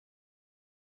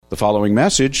The following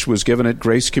message was given at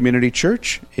Grace Community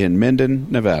Church in Minden,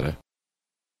 Nevada.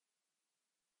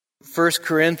 1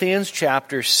 Corinthians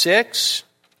chapter 6.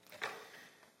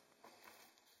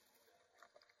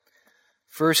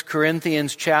 1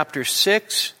 Corinthians chapter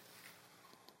 6,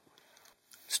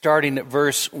 starting at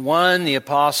verse 1, the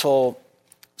apostle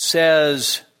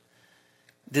says,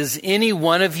 "Does any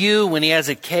one of you, when he has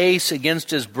a case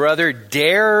against his brother,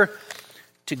 dare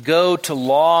to go to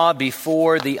law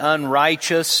before the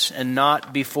unrighteous and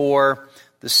not before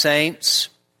the saints?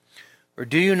 Or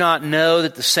do you not know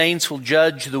that the saints will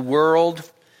judge the world?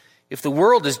 If the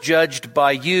world is judged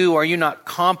by you, are you not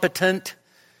competent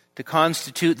to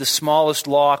constitute the smallest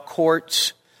law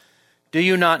courts? Do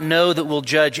you not know that we'll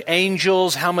judge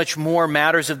angels? How much more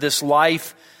matters of this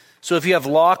life? So if you have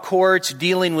law courts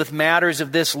dealing with matters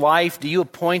of this life, do you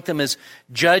appoint them as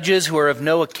judges who are of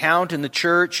no account in the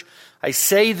church? I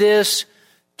say this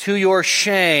to your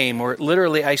shame," or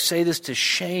literally, I say this to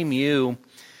shame you.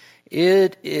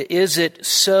 Is it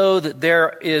so that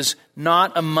there is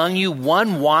not among you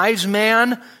one wise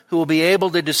man who will be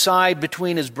able to decide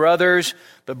between his brothers?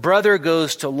 But brother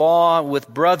goes to law with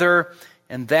brother,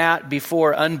 and that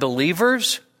before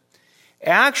unbelievers?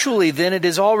 Actually, then, it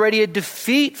is already a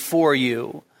defeat for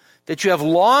you that you have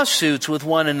lawsuits with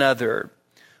one another.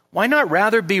 Why not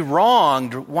rather be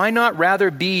wronged? Why not rather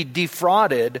be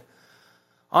defrauded?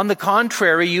 On the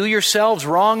contrary, you yourselves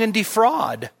wrong and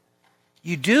defraud.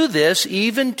 You do this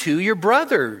even to your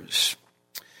brothers.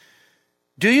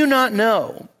 Do you not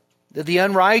know that the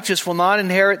unrighteous will not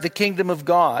inherit the kingdom of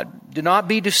God? Do not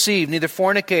be deceived, neither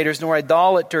fornicators, nor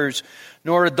idolaters,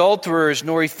 nor adulterers,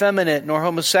 nor effeminate, nor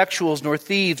homosexuals, nor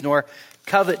thieves, nor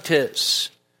covetous,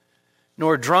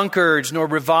 nor drunkards, nor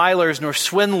revilers, nor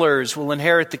swindlers will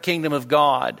inherit the kingdom of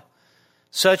God.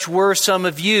 Such were some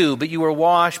of you, but you were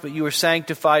washed, but you were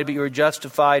sanctified, but you were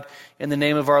justified in the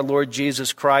name of our Lord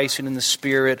Jesus Christ and in the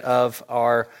Spirit of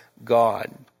our God."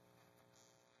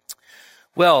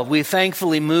 Well, we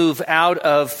thankfully move out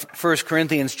of 1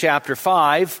 Corinthians chapter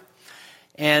 5,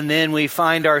 and then we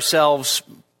find ourselves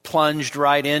plunged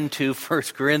right into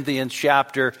 1 Corinthians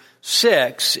chapter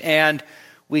 6, and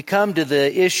we come to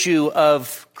the issue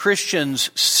of Christians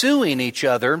suing each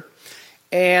other,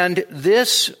 and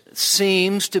this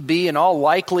seems to be, in all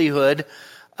likelihood,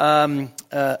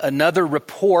 another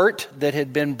report that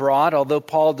had been brought, although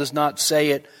Paul does not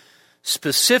say it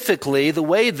specifically. The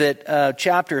way that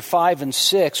chapter 5 and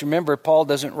 6, remember, Paul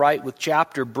doesn't write with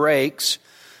chapter breaks.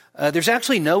 There's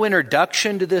actually no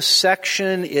introduction to this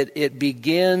section. It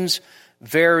begins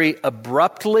very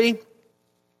abruptly.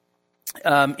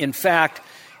 In fact,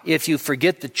 if you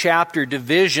forget the chapter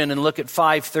division and look at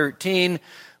 5:13,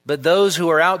 "But those who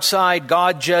are outside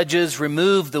God judges,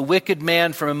 remove the wicked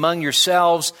man from among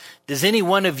yourselves. Does any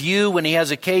one of you, when he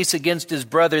has a case against his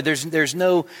brother," there's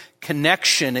no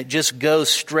connection. It just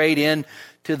goes straight in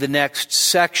to the next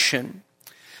section.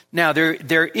 Now,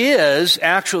 there is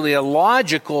actually a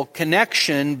logical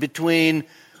connection between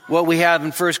what we have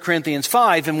in 1 Corinthians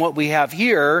 5 and what we have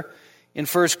here in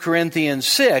 1 Corinthians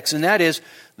 6, and that is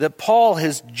that Paul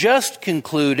has just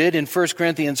concluded in 1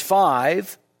 Corinthians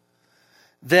 5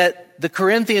 that the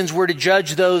Corinthians were to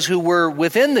judge those who were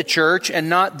within the church and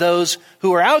not those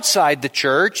who were outside the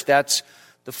church. That's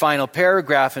the final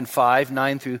paragraph in 5,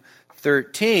 9 through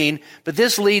 13. But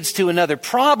this leads to another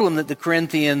problem that the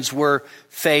Corinthians were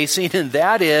facing, and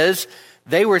that is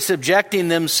they were subjecting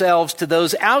themselves to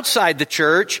those outside the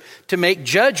church to make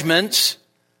judgments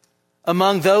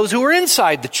among those who were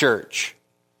inside the church.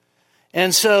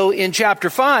 And so in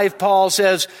chapter 5, Paul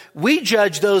says, we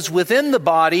judge those within the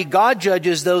body, God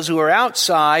judges those who are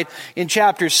outside. In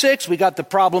chapter 6, we got the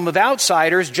problem of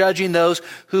outsiders judging those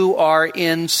who are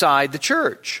inside the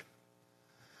church.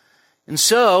 And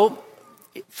so,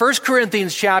 1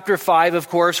 Corinthians chapter 5, of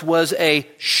course, was a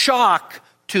shock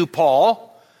to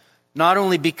Paul, not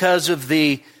only because of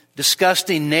the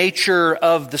disgusting nature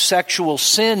of the sexual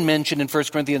sin mentioned in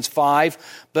 1 Corinthians 5,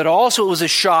 but also it was a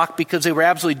shock because they were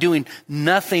absolutely doing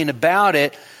nothing about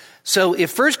it. So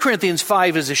if 1 Corinthians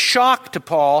 5 is a shock to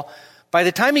Paul, by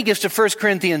the time he gets to 1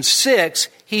 Corinthians 6,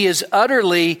 he is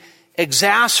utterly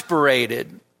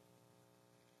exasperated.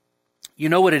 You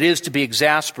know what it is to be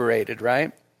exasperated,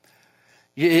 right?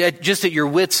 Just at your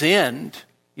wit's end.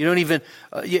 You don't even,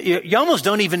 you almost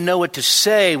don't even know what to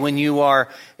say when you are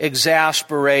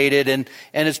exasperated. And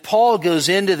as Paul goes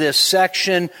into this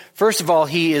section, first of all,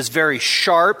 he is very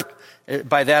sharp.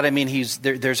 By that I mean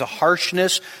there's a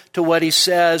harshness to what he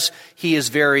says. He is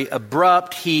very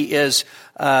abrupt. He is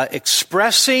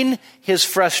expressing his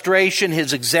frustration,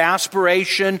 his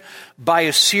exasperation by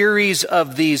a series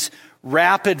of these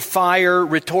rapid-fire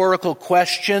rhetorical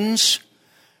questions.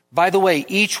 By the way,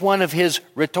 each one of his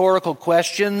rhetorical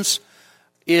questions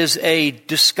is a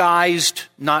disguised,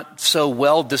 not so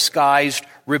well disguised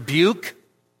rebuke,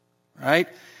 right?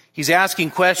 He's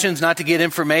asking questions not to get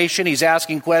information. He's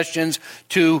asking questions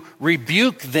to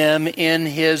rebuke them in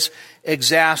his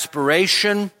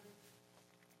exasperation.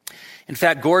 In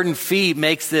fact, Gordon Fee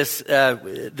makes this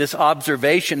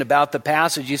observation about the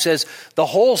passage. He says, the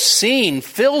whole scene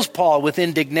fills Paul with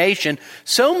indignation,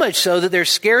 so much so that there's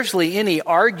scarcely any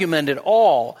argument at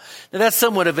all. Now, that's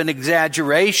somewhat of an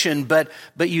exaggeration, but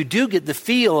you do get the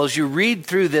feel as you read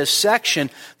through this section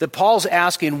that Paul's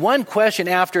asking one question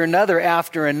after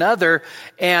another,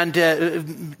 and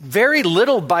very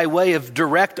little by way of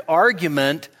direct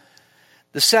argument.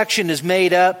 The section is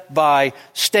made up by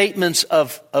statements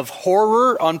of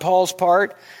horror on Paul's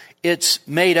part. It's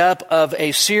made up of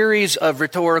a series of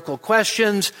rhetorical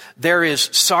questions. There is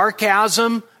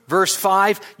sarcasm. Verse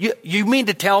 5, you mean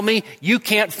to tell me you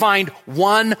can't find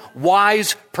one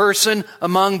wise person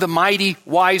among the mighty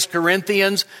wise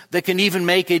Corinthians that can even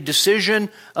make a decision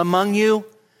among you?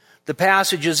 The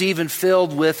passage is even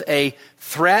filled with a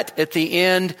threat at the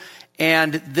end.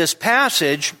 And this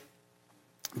passage,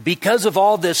 because of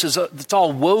all this, it's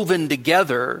all woven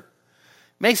together,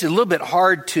 makes it a little bit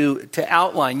hard to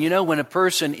outline. You know, when a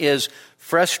person is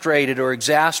frustrated or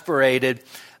exasperated,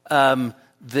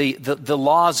 the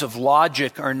laws of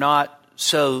logic are not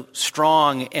so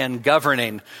strong and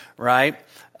governing, right?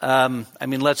 I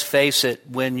mean, let's face it,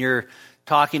 when you're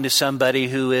talking to somebody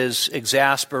who is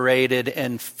exasperated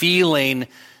and feeling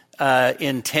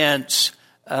intense,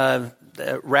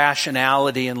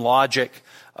 rationality and logic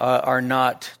are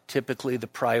not typically the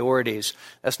priorities.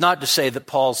 That's not to say that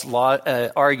Paul's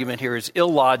argument here is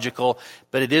illogical,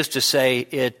 but it is to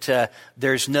say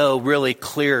there's no really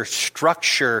clear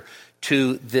structure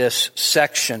to this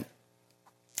section.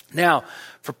 Now,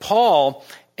 for Paul,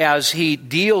 as he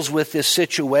deals with this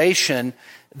situation,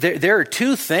 there are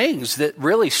two things that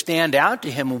really stand out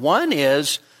to him. One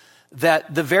is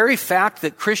that the very fact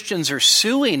that Christians are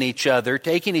suing each other,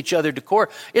 taking each other to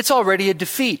court, it's already a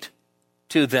defeat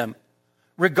to them.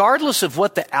 Regardless of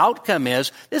what the outcome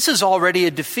is, this is already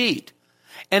a defeat.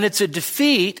 And it's a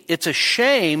defeat, it's a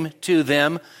shame to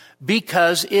them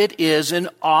because it is an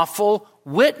awful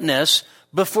witness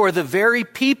before the very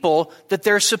people that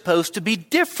they're supposed to be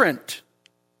different.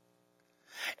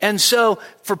 And so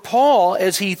for Paul,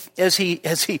 as he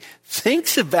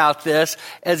thinks about this,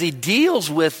 as he deals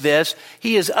with this,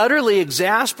 he is utterly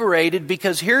exasperated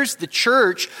because here's the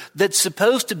church that's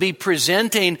supposed to be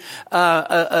presenting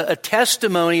a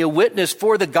testimony, a witness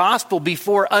for the gospel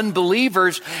before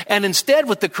unbelievers. And instead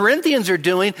what the Corinthians are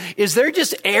doing is they're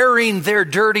just airing their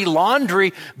dirty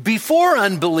laundry before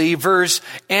unbelievers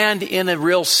and in a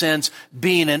real sense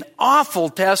being an awful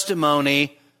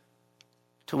testimony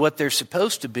to what they're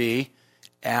supposed to be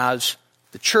as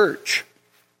the church.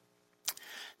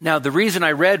 Now, the reason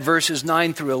I read verses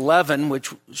 9 through 11,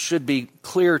 which should be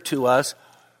clear to us,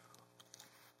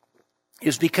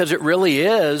 is because it really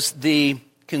is the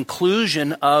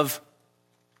conclusion of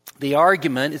the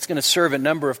argument. It's going to serve a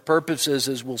number of purposes,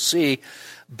 as we'll see,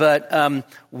 but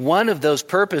one of those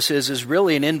purposes is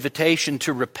really an invitation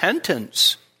to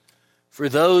repentance for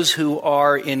those who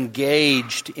are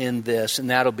engaged in this, and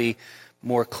that'll be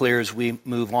more clear as we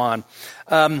move on.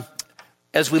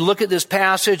 As we look at this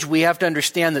passage, we have to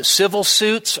understand that civil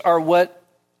suits are what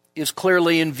is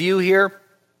clearly in view here,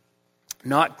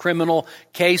 not criminal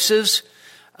cases.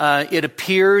 It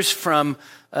appears from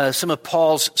some of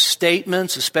Paul's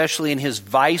statements, especially in his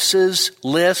vices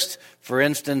list, for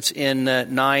instance, in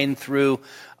 9 through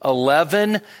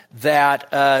 11,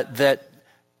 that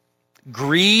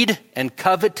greed and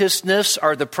covetousness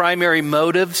are the primary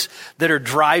motives that are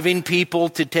driving people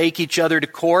to take each other to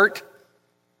court.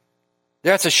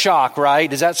 That's a shock, right?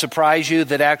 Does that surprise you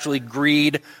that actually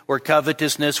greed or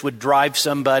covetousness would drive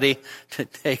somebody to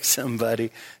take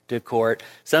somebody to court?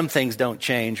 Some things don't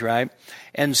change, right?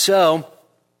 And so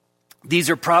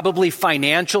these are probably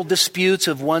financial disputes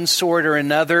of one sort or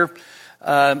another.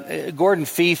 Gordon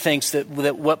Fee thinks that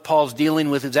what Paul's dealing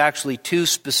with is actually two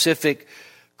specific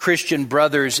Christian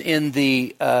brothers in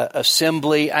the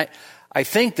assembly. I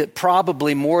think that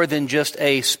probably more than just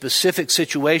a specific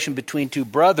situation between two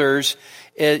brothers,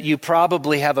 you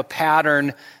probably have a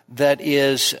pattern that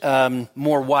is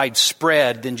more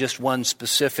widespread than just one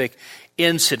specific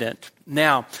incident.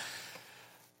 Now,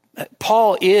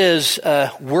 Paul is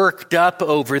worked up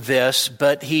over this,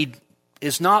 but he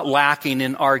is not lacking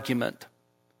in argument.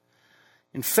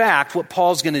 In fact, what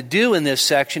Paul's going to do in this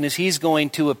section is he's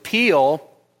going to appeal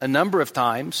a number of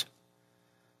times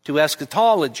to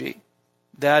eschatology.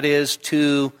 That is,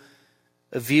 to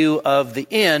a view of the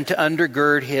end to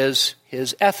undergird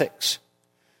his ethics.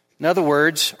 In other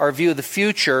words, our view of the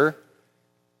future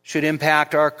should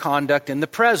impact our conduct in the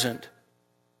present.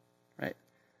 Right?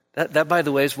 That, by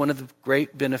the way, is one of the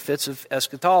great benefits of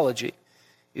eschatology,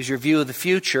 is your view of the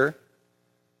future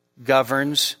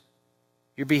governs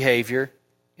your behavior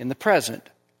in the present.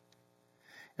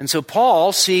 And so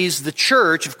Paul sees the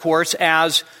church, of course,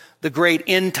 as the great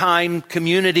end-time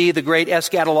community, the great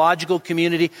eschatological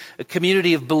community, a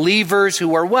community of believers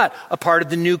who are what? A part of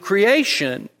the new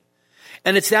creation.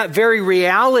 And it's that very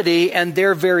reality and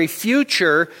their very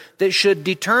future that should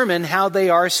determine how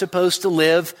they are supposed to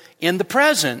live in the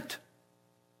present.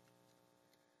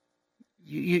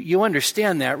 You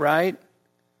understand that, right?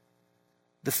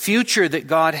 The future that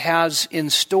God has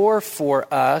in store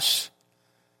for us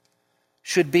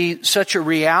should be such a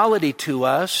reality to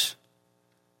us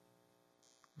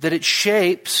that it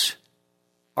shapes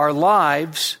our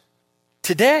lives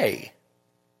today,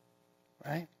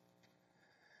 right?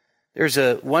 There's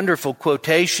a wonderful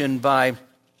quotation by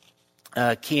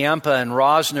Chiampa and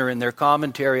Rosner in their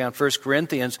commentary on 1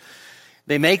 Corinthians.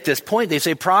 They make this point. They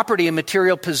say, property and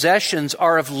material possessions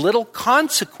are of little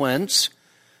consequence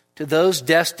to those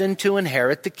destined to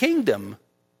inherit the kingdom.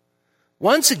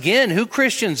 Once again, who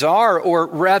Christians are, or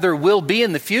rather will be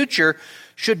in the future,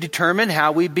 should determine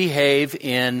how we behave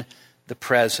in the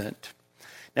present.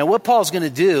 Now, what Paul's going to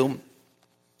do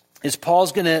is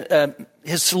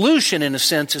his solution, in a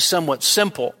sense, is somewhat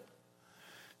simple.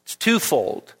 It's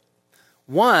twofold.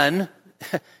 One,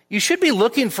 you should be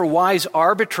looking for wise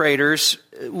arbitrators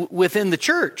within the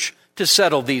church to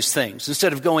settle these things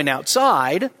instead of going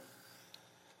outside.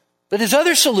 But his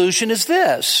other solution is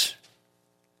this,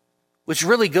 which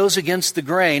really goes against the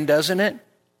grain, doesn't it?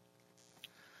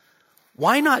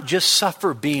 Why not just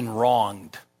suffer being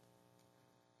wronged?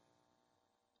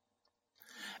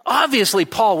 Obviously,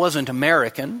 Paul wasn't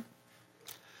American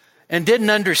and didn't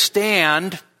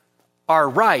understand our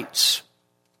rights.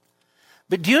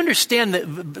 But do you understand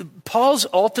that Paul's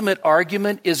ultimate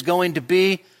argument is going to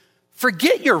be,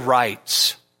 forget your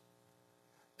rights.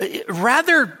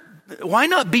 Rather, why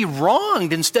not be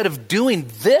wronged instead of doing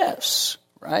this,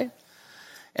 right?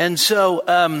 And so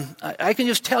I can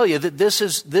just tell you that this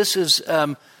is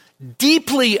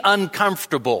deeply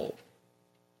uncomfortable,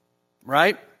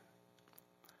 right?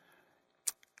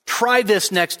 Try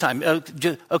this next time.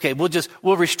 Okay,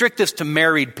 we'll restrict this to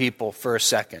married people for a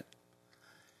second.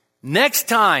 Next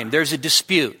time there's a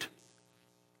dispute,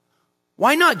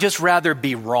 why not just rather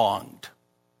be wronged?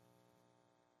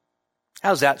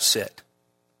 How's that sit?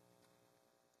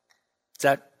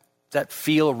 Does that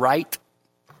feel right?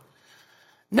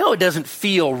 No, it doesn't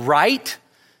feel right,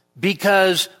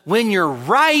 because when you're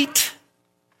right,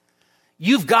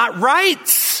 you've got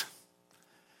rights.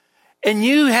 And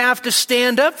you have to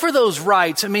stand up for those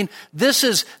rights. I mean, this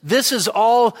is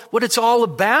all, what it's all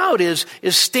about is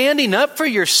standing up for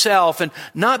yourself and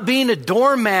not being a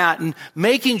doormat and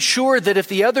making sure that if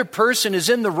the other person is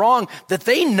in the wrong, that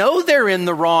they know they're in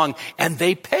the wrong and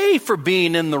they pay for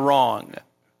being in the wrong.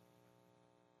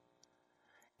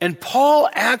 And Paul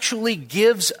actually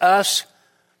gives us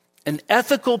an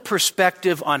ethical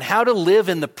perspective on how to live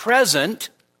in the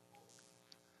present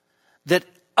that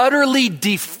utterly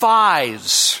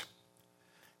defies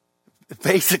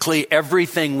basically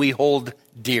everything we hold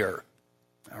dear.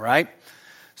 All right?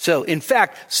 So, in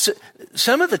fact,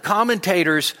 some of the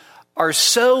commentators are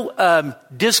so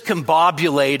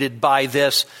discombobulated by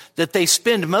this that they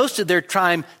spend most of their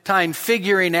time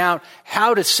figuring out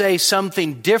how to say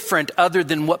something different other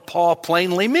than what Paul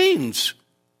plainly means.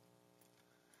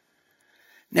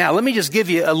 Now, let me just give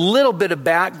you a little bit of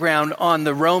background on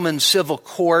the Roman civil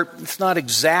court. It's not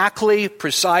exactly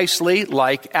precisely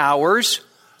like ours.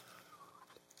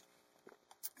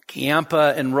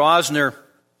 Chiampa and Rosner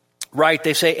write,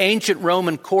 they say, ancient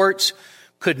Roman courts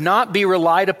could not be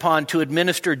relied upon to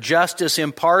administer justice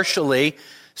impartially,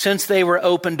 since they were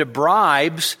open to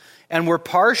bribes and were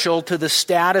partial to the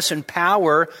status and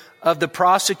power of the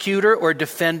prosecutor or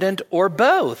defendant or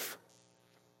both.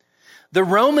 The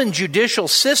Roman judicial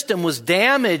system was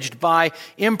damaged by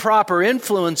improper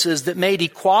influences that made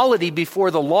equality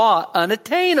before the law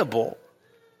unattainable.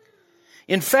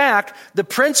 In fact, the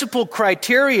principal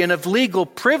criterion of legal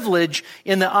privilege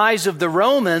in the eyes of the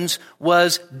Romans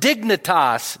was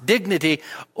dignitas, dignity,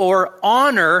 or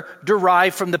honor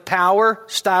derived from the power,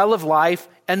 style of life,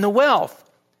 and the wealth.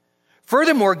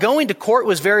 Furthermore, going to court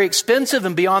was very expensive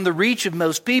and beyond the reach of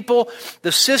most people.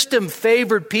 The system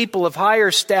favored people of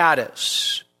higher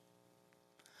status.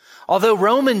 Although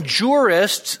Roman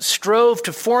jurists strove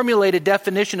to formulate a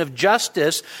definition of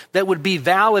justice that would be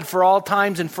valid for all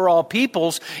times and for all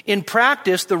peoples, in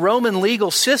practice, the Roman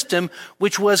legal system,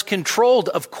 which was controlled,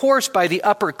 of course, by the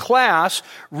upper class,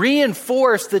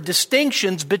 reinforced the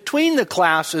distinctions between the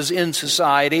classes in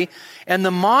society, and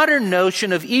the modern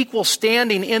notion of equal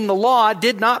standing in the law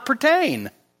did not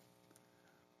pertain.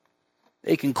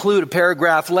 They conclude a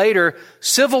paragraph later,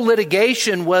 civil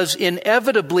litigation was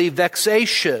inevitably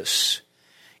vexatious.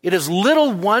 It is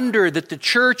little wonder that the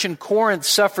church in Corinth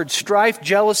suffered strife,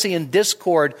 jealousy, and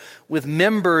discord with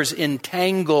members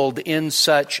entangled in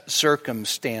such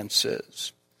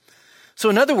circumstances.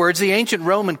 So in other words, the ancient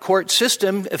Roman court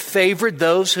system favored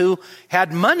those who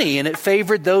had money, and it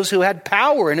favored those who had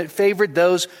power, and it favored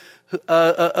those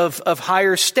of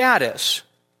higher status.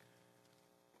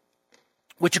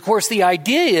 Which, of course, the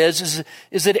idea is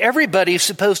that everybody is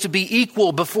supposed to be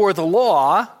equal before the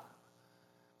law.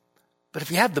 But if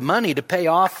you have the money to pay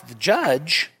off the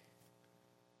judge,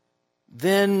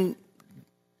 then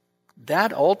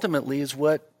that ultimately is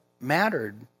what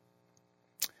mattered.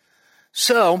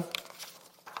 So,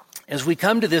 as we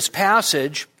come to this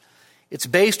passage, it's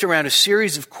based around a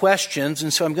series of questions,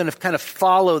 and so I'm going to kind of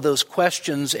follow those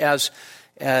questions as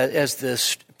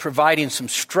this providing some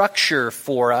structure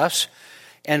for us.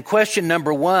 And question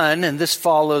number one, and this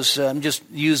follows, I'm just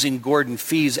using Gordon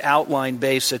Fee's outline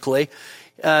basically,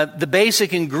 the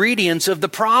basic ingredients of the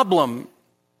problem.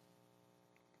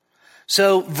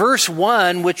 So verse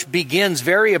 1, which begins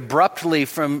very abruptly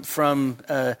from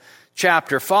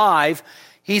chapter 5,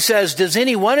 he says, "Does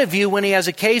any one of you, when he has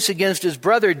a case against his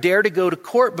brother, dare to go to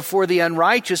court before the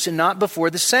unrighteous and not before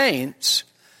the saints?"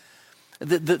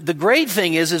 The great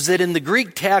thing is that in the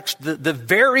Greek text, the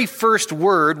very first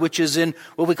word, which is in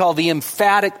what we call the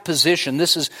emphatic position,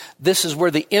 this is where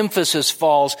the emphasis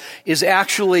falls, is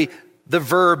actually the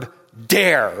verb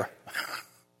dare.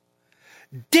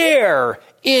 Dare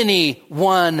any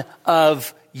one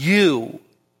of you.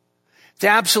 It's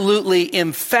absolutely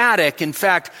emphatic. In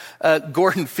fact,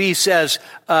 Gordon Fee says,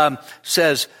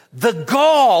 the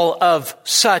gall of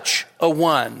such a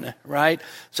one, right?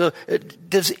 So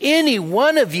does any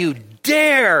one of you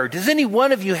dare, does any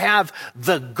one of you have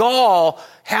the gall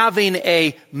having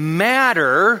a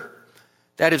matter,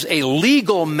 that is a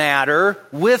legal matter,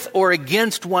 with or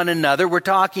against one another? We're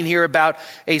talking here about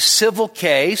a civil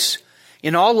case,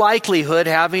 in all likelihood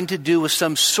having to do with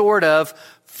some sort of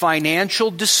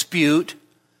financial dispute.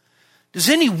 Does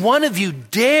any one of you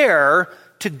dare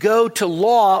to go to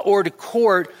law or to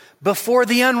court before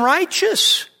the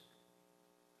unrighteous?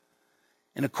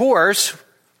 And of course,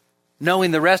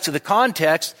 knowing the rest of the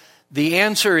context, the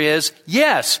answer is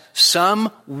yes,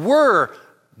 some were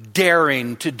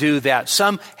daring to do that.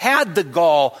 Some had the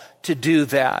gall to do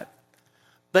that.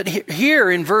 But here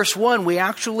in verse 1, we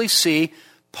actually see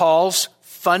Paul's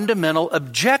fundamental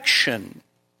objection.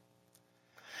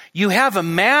 You have a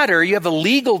matter, you have a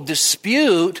legal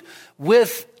dispute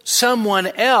with someone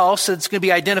else that's going to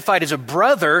be identified as a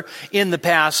brother in the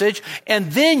passage,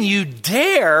 and then you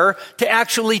dare to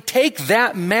actually take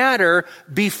that matter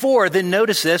before, then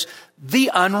notice this, the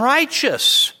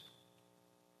unrighteous.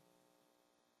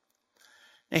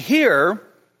 Now here,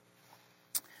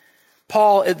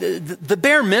 Paul, the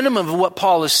bare minimum of what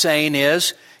Paul is saying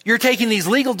is, you're taking these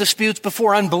legal disputes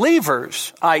before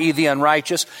unbelievers, i.e. the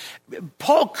unrighteous.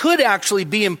 Paul could actually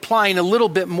be implying a little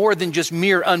bit more than just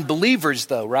mere unbelievers,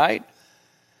 though, right?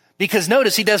 Because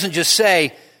notice he doesn't just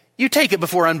say, you take it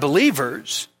before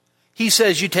unbelievers. He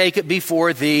says you take it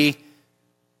before the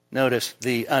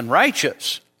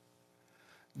unrighteous.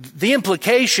 The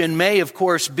implication may, of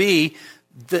course, be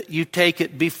that you take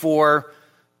it before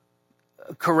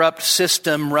a corrupt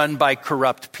system run by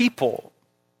corrupt people.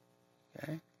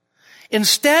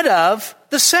 Instead of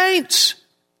the saints.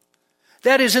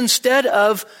 That is, instead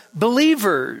of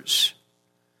believers.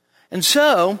 And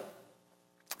so,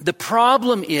 the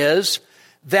problem is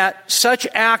that such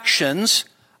actions,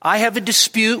 I have a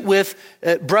dispute with,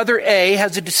 brother A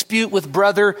has a dispute with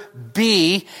brother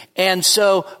B, and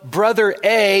so brother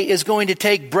A is going to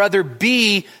take brother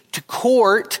B to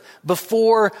court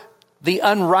before the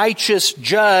unrighteous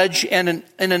judge and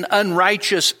in an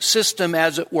unrighteous system,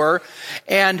 as it were.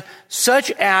 And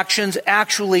such actions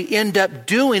actually end up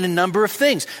doing a number of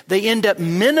things. They end up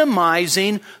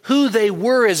minimizing who they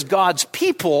were as God's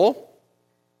people,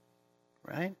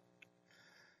 right?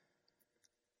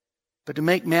 But to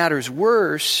make matters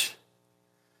worse,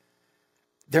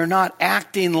 they're not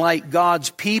acting like God's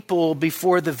people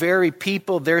before the very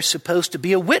people they're supposed to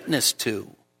be a witness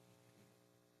to.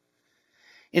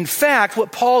 In fact,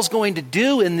 what Paul's going to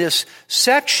do in this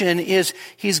section is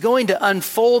he's going to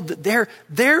unfold that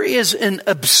there is an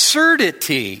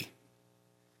absurdity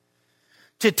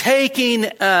to taking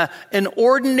an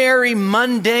ordinary,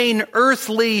 mundane,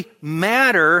 earthly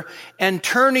matter and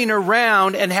turning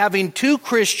around and having two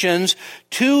Christians,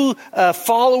 two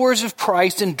followers of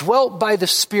Christ and dwelt by the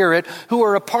Spirit who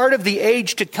are a part of the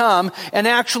age to come, and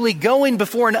actually going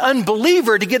before an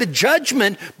unbeliever to get a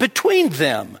judgment between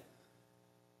them.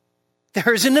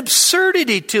 There's an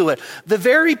absurdity to it. The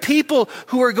very people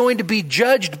who are going to be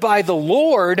judged by the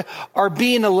Lord are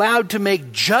being allowed to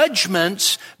make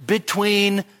judgments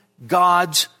between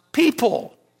God's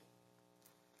people.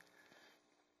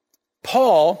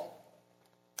 Paul,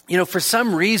 for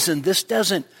some reason, this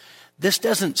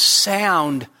doesn't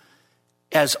sound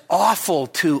as awful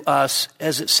to us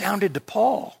as it sounded to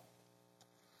Paul.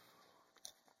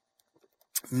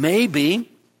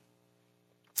 Maybe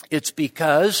it's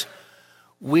because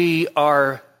we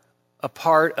are a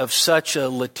part of such a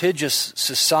litigious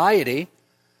society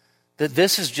that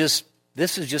this is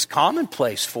just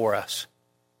commonplace for us.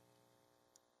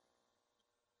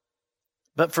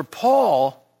 But for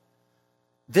Paul,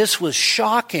 this was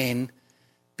shocking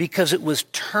because it was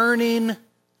turning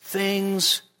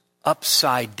things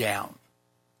upside down.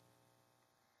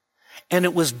 And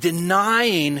it was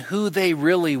denying who they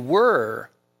really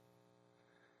were.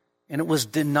 And it was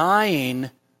denying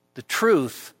the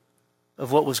truth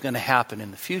of what was going to happen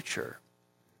in the future.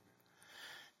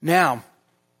 Now,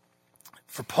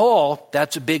 for Paul,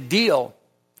 that's a big deal.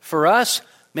 For us,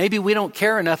 maybe we don't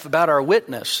care enough about our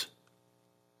witness.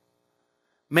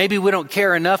 Maybe we don't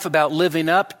care enough about living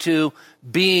up to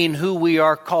being who we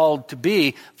are called to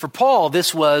be. For Paul,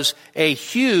 this was a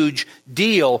huge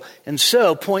deal. And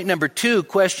so, point number 2,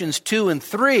 questions 2 and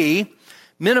 3,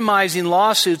 minimizing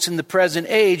lawsuits in the present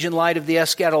age in light of the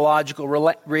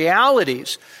eschatological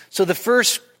realities. So the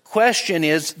first question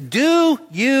is, do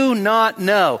you not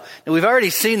know? Now, we've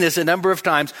already seen this a number of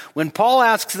times. When Paul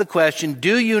asks the question,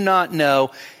 do you not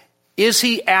know, is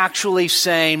he actually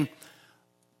saying,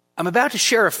 I'm about to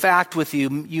share a fact with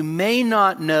you. You may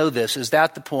not know this. Is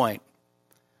that the point?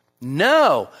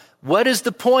 No. What is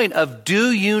the point of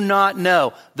do you not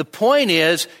know? The point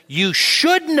is, you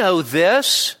should know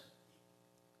this.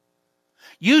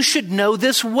 You should know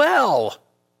this well.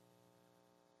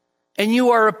 And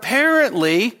you are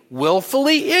apparently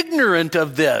willfully ignorant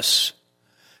of this.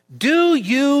 Do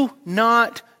you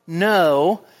not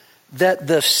know that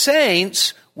the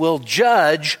saints will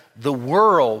judge the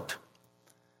world?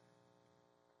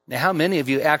 Now, how many of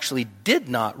you actually did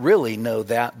not really know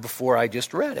that before I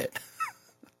just read it?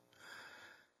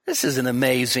 This is an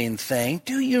amazing thing.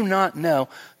 Do you not know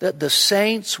that the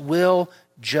saints will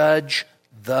judge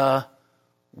the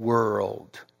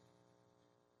world?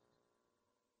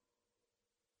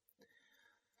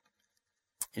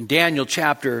 In Daniel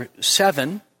chapter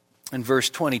 7 and verse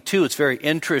 22, it's very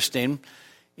interesting.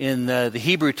 In the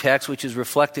Hebrew text, which is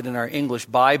reflected in our English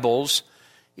Bibles,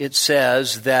 it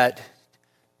says that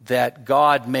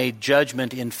God made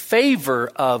judgment in favor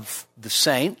of the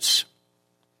saints.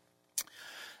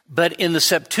 But in the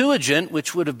Septuagint,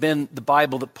 which would have been the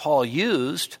Bible that Paul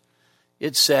used,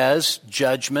 it says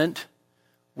judgment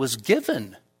was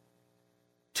given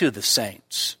to the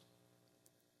saints.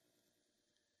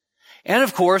 And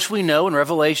of course, we know in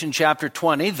Revelation chapter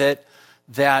 20 that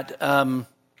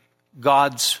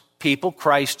God's people,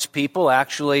 Christ's people,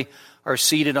 actually are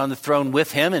seated on the throne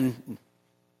with him in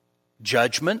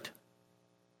judgment.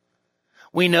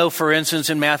 We know, for instance,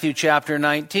 in Matthew chapter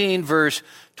 19, verse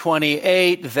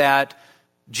 28, that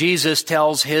Jesus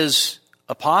tells his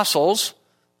apostles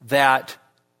that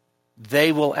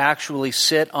they will actually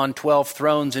sit on 12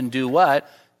 thrones and do what?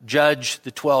 Judge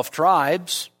the 12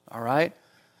 tribes, all right?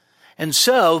 And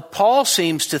so Paul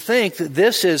seems to think that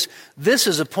this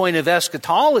is a point of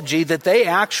eschatology that they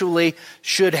actually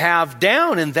should have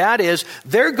down, and that is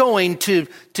they're going to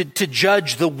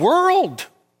judge the world.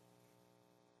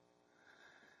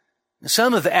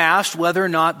 Some have asked whether or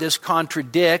not this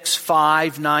contradicts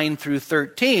 5:9 through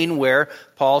 13, where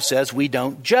Paul says we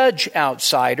don't judge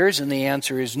outsiders, and the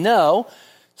answer is no.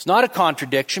 It's not a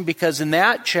contradiction, because in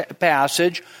that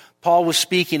passage, Paul was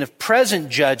speaking of present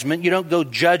judgment. You don't go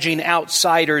judging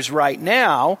outsiders right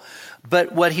now.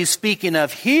 But what he's speaking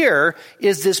of here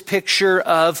is this picture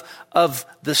of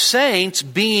the saints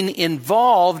being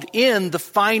involved in the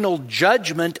final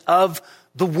judgment of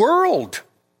the world.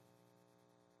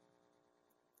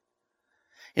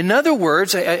 In other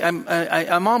words,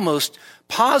 I'm almost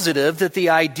positive that the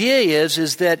idea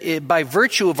is that by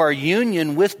virtue of our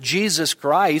union with Jesus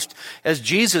Christ, as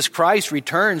Jesus Christ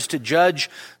returns to judge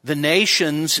the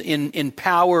nations in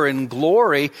power and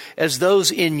glory, as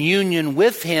those in union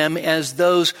with Him, as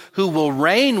those who will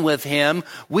reign with Him,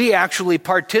 we actually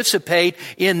participate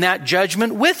in that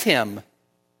judgment with Him.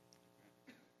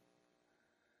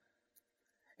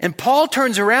 And Paul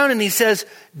turns around and he says,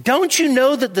 don't you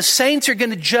know that the saints are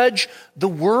going to judge the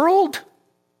world?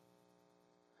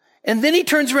 And then he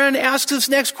turns around and asks this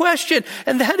next question,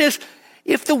 and that is,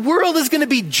 if the world is going to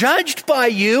be judged by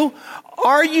you,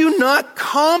 are you not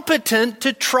competent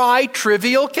to try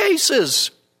trivial cases?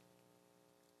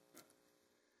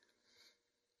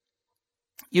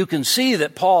 You can see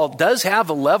that Paul does have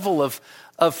a level of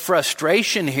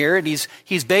frustration here, and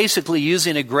he's basically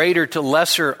using a greater to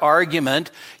lesser argument.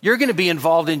 You're going to be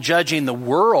involved in judging the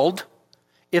world.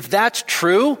 If that's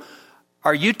true,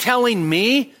 are you telling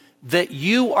me that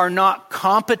you are not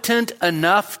competent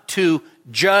enough to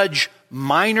judge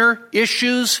minor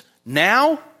issues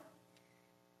now?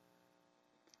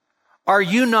 Are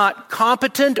you not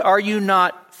competent? Are you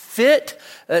not fit?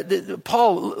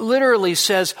 Paul literally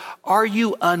says, are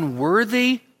you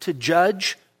unworthy to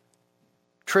judge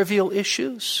trivial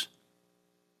issues?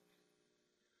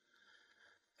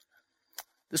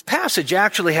 This passage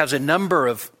actually has a number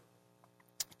of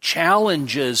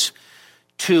challenges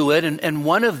to it, and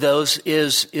one of those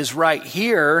is right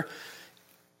here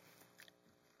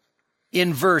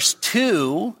in verse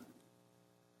 2.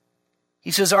 He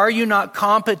says, are you not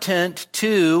competent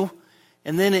to,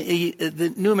 and then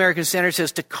the New American Standard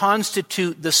says, to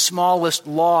constitute the smallest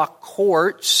law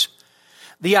courts.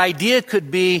 The idea could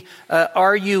be,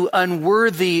 are you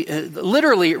unworthy,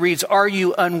 literally it reads, are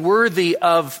you unworthy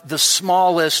of the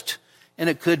smallest, and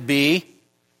it could be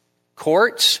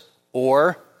courts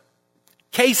or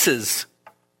cases.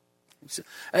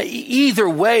 Either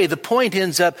way, the point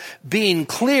ends up being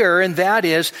clear, and that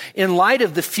is, in light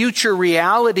of the future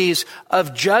realities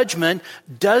of judgment,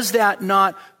 does that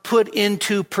not put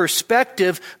into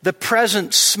perspective the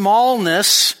present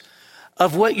smallness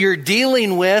of what you're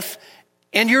dealing with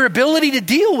and your ability to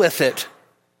deal with it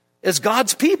as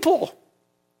God's people?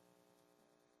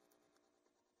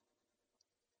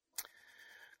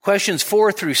 Questions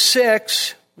 4 through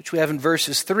 6, which we have in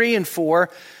verses 3 and 4,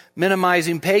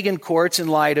 minimizing pagan courts in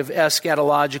light of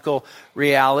eschatological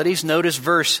realities. Notice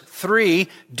verse 3,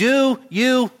 do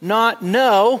you not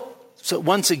know? So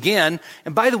once again,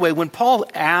 and by the way, when Paul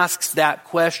asks that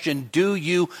question, do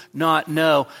you not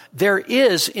know? There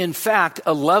is, in fact,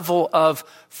 a level of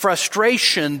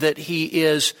frustration that he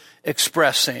is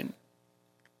expressing.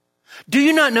 Do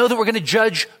you not know that we're going to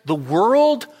judge the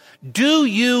world? Do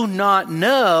you not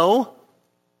know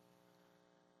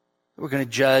that we're going to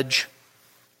judge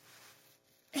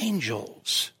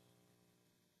angels?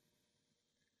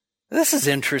 This is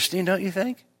interesting, don't you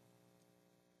think?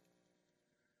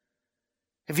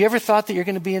 Have you ever thought that you're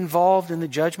going to be involved in the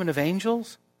judgment of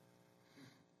angels?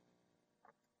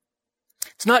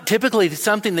 It's not typically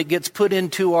something that gets put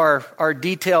into our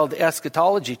detailed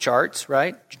eschatology charts,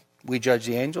 right? We judge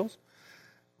the angels,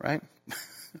 right?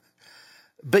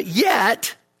 But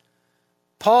yet,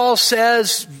 Paul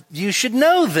says you should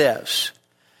know this.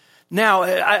 Now,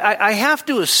 I have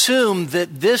to assume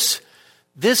that this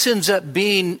ends up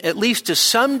being, at least to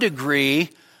some degree,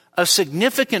 a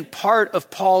significant part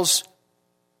of Paul's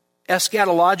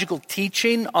eschatological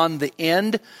teaching on the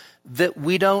end that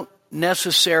we don't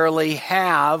necessarily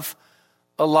have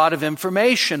a lot of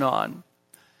information on.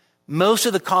 Most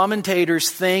of the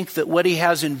commentators think that what he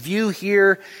has in view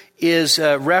here is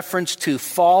a reference to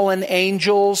fallen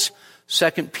angels,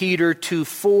 2 Peter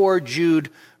 2:4, Jude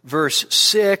verse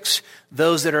 6,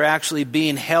 those that are actually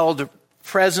being held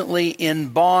presently in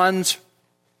bonds.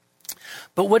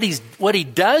 But what he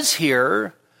does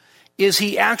here is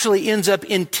he actually ends up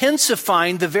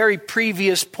intensifying the very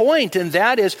previous point, and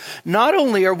that is, not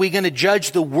only are we going to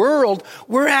judge the world,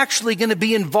 we're actually going to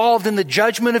be involved in the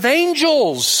judgment of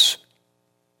angels.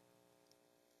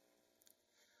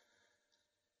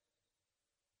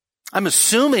 I'm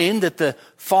assuming that the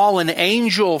fallen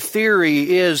angel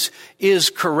theory is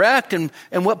correct, and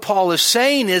what Paul is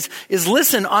saying is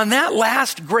listen, on that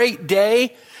last great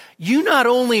day, you not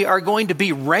only are going to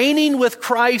be reigning with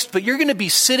Christ, but you're going to be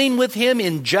sitting with Him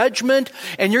in judgment,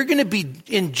 and you're going to be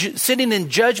sitting in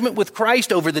judgment with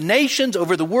Christ over the nations,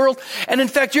 over the world, and in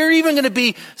fact, you're even going to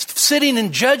be sitting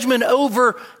in judgment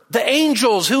over the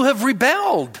angels who have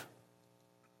rebelled.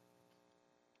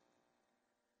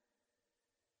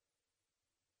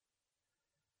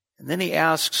 And then he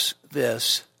asks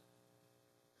this,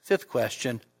 fifth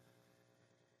question,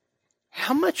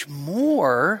 how much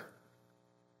more,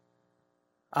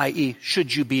 i.e.,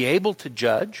 should you be able to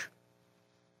judge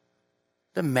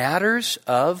the matters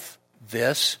of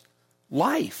this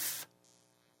life?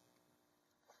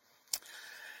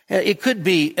 It could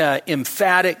be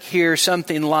emphatic here,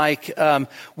 something like,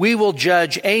 we will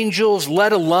judge angels,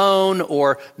 let alone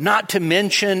or not to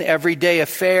mention everyday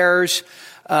affairs.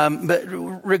 But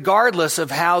regardless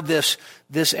of how this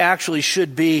actually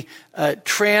should be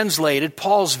translated,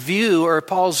 Paul's view or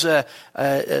Paul's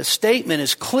statement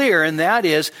is clear, and that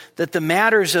is that the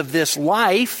matters of this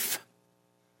life,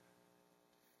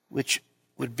 which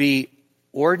would be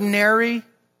ordinary,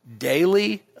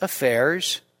 daily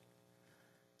affairs,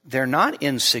 they're not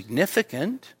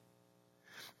insignificant.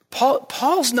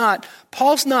 Paul's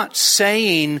not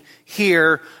saying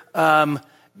here,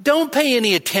 don't pay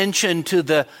any attention to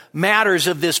the matters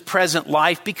of this present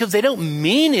life because they don't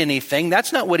mean anything.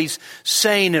 That's not what he's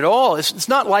saying at all. It's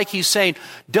not like he's saying,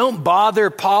 don't bother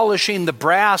polishing the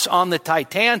brass on the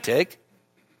Titanic.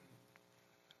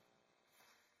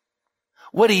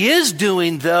 What he is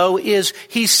doing, though, is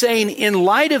he's saying in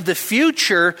light of the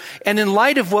future and in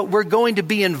light of what we're going to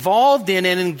be involved in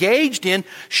and engaged in,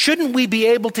 shouldn't we be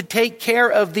able to take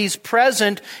care of these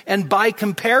present and by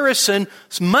comparison,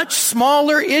 much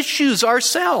smaller issues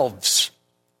ourselves?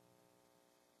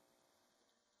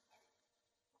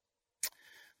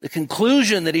 The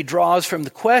conclusion that he draws from the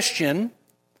question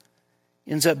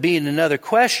ends up being another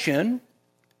question.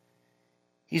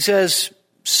 He says,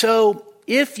 so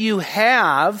if you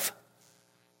have,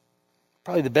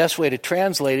 probably the best way to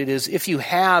translate it is, if you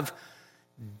have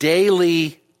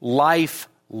daily life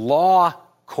law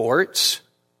courts,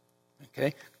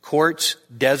 okay, courts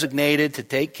designated to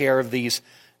take care of these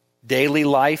daily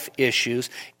life issues,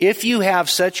 if you have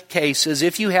such cases,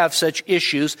 if you have such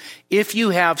issues, if you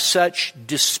have such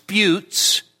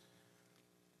disputes,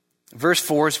 verse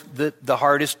 4 is the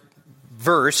hardest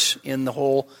verse in the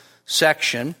whole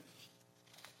section.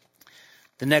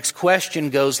 The next question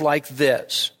goes like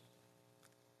this,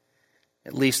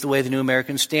 at least the way the New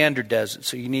American Standard does it.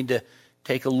 So you need to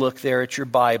take a look there at your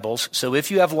Bibles. So if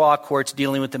you have law courts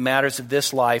dealing with the matters of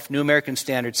this life, New American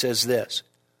Standard says this: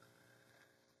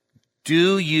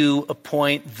 do you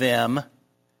appoint them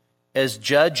as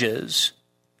judges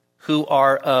who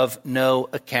are of no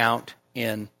account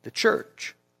in the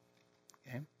church?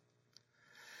 Okay.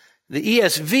 The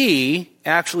ESV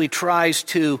actually tries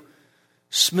to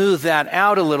smooth that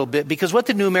out a little bit, because what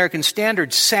the New American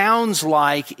Standard sounds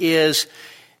like is,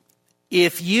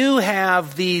 if you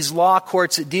have these law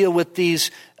courts that deal with these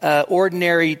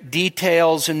ordinary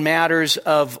details and matters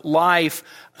of life,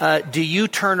 do you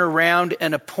turn around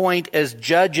and appoint as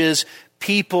judges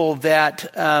people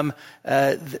that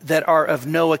are of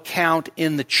no account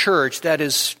in the church? That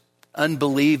is,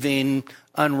 unbelieving,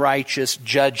 unrighteous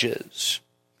judges.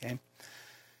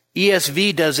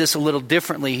 ESV does this a little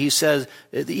differently. The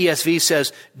ESV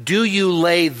says, do you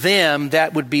lay them,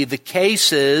 that would be the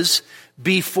cases,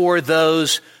 before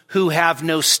those who have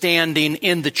no standing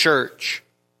in the church?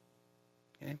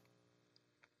 Okay.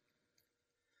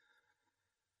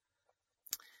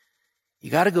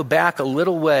 You got to go back a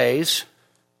little ways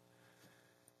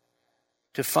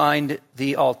to find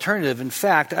the alternative. In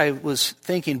fact, I was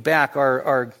thinking back,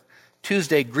 our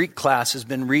Tuesday Greek class has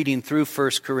been reading through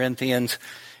 1 Corinthians,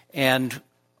 and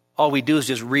all we do is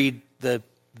just read the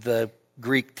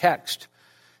Greek text.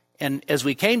 And as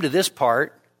we came to this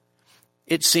part,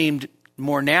 it seemed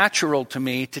more natural to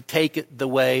me to take it the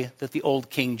way that the old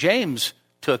King James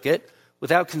took it,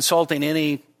 without consulting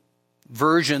any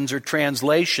versions or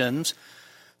translations.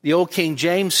 The old King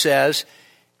James says,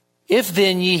 if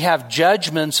then ye have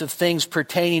judgments of things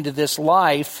pertaining to this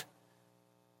life,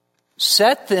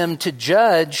 set them to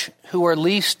judge who are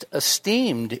least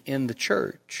esteemed in the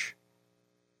church.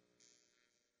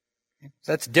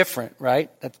 That's different,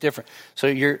 right? That's different. So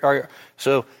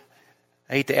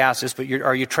I hate to ask this, but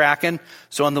are you tracking?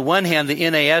 So on the one hand, the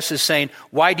NAS is saying,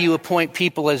 why do you appoint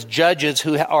people as judges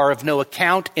who are of no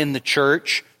account in the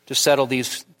church to settle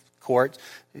these court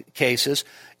cases?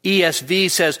 ESV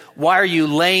says, why are you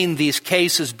laying these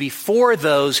cases before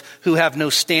those who have no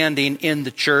standing in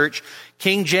the church?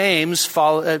 King James,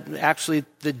 actually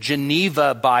the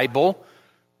Geneva Bible,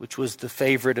 which was the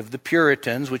favorite of the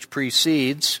Puritans, which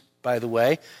precedes, by the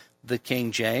way, the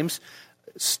King James,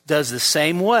 does the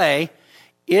same way.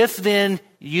 If then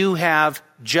you have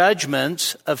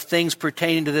judgments of things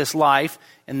pertaining to this life,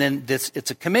 and then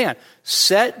it's a command,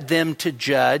 set them to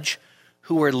judge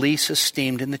who are least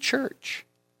esteemed in the church.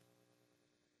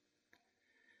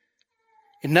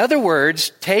 In other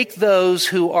words, take those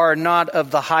who are not of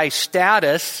the high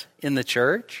status in the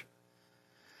church,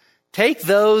 Take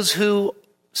those who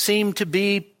seem to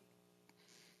be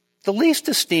the least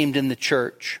esteemed in the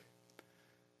church.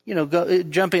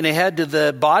 Jumping ahead to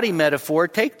the body metaphor,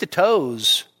 take the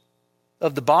toes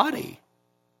of the body.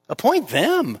 Appoint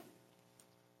them.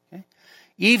 Okay?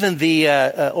 Even the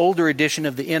older edition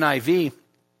of the NIV.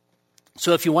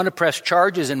 So if you want to press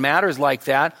charges in matters like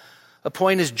that,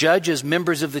 appoint as judges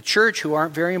members of the church who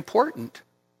aren't very important.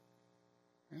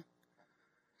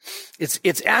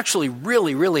 It's actually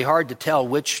really, really hard to tell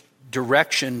which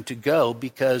direction to go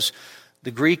because the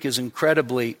Greek is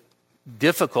incredibly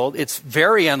difficult. It's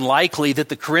very unlikely that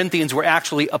the Corinthians were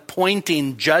actually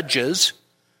appointing judges,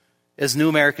 as New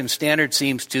American Standard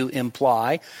seems to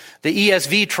imply. The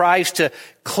ESV tries to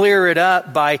clear it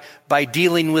up by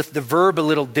dealing with the verb a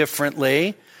little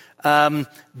differently.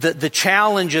 The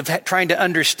challenge of trying to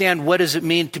understand what does it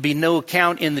mean to be no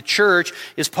account in the church,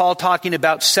 is Paul talking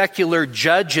about secular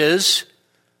judges?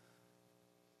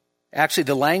 Actually,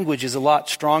 the language is a lot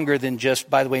stronger than just,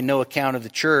 by the way, no account of the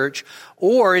church.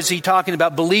 Or is he talking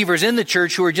about believers in the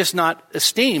church who are just not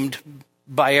esteemed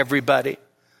by everybody?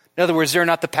 In other words, they're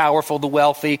not the powerful, the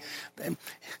wealthy.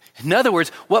 In other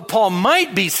words, what Paul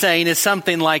might be saying is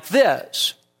something like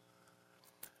this.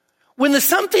 When the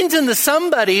somethings and the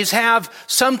somebodies have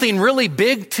something really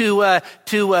big to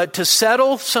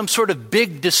settle, some sort of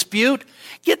big dispute,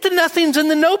 get the nothings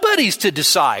and the nobodies to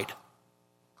decide.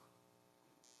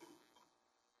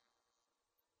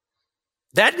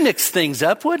 That'd mix things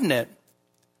up, wouldn't it?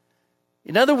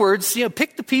 In other words,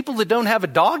 pick the people that don't have a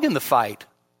dog in the fight.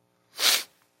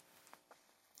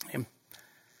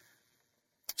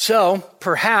 So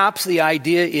perhaps the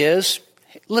idea is,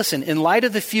 listen, in light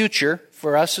of the future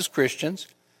for us as Christians,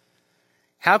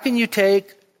 how can you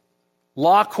take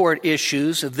law court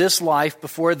issues of this life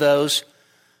before those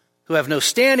who have no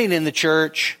standing in the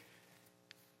church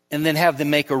and then have them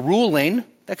make a ruling?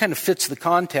 That kind of fits the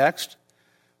context.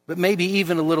 But maybe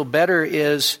even a little better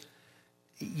is,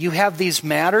 you have these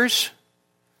matters,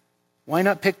 why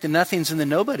not pick the nothings and the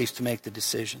nobodies to make the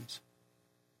decisions?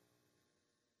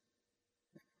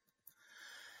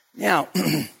 Now,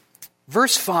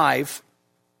 verse 5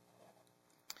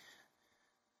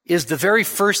 is the very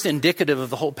first indicative of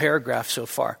the whole paragraph so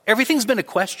far. Everything's been a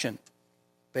question,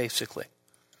 basically.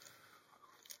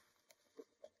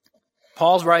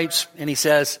 Paul writes, and he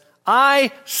says,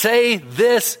 I say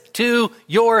this to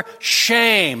your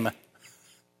shame.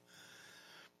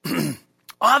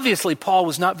 Obviously, Paul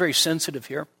was not very sensitive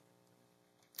here.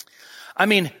 I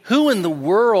mean, who in the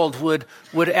world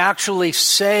would actually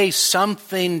say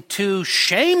something to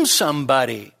shame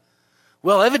somebody?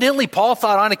 Well, evidently, Paul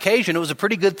thought on occasion it was a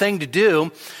pretty good thing to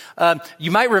do.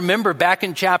 You might remember back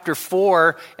in chapter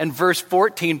 4 and verse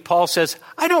 14, Paul says,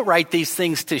 I don't write these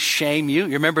things to shame you.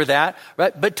 You remember that?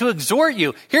 Right? But to exhort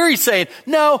you. Here he's saying,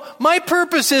 no, my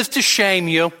purpose is to shame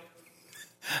you.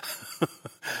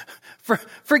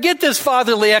 Forget this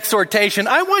fatherly exhortation.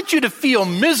 I want you to feel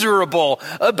miserable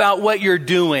about what you're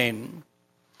doing.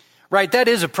 Right? That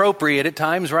is appropriate at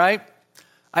times, right?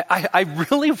 I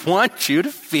really want you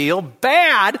to feel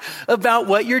bad about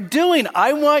what you're doing.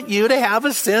 I want you to have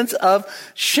a sense of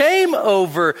shame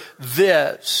over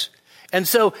this. And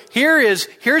so here's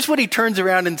what he turns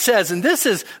around and says, and this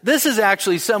is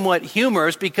actually somewhat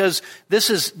humorous because this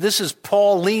is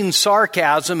Pauline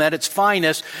sarcasm at its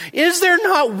finest. Is there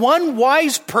not one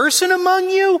wise person among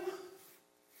you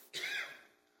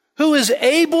who is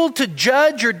able to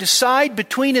judge or decide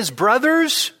between his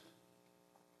brothers?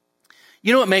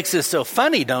 You know what makes this so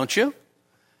funny, don't you?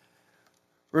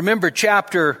 Remember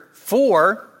chapter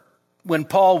 4, when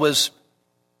Paul was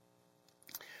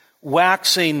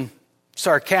waxing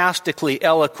sarcastically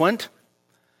eloquent.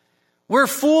 We're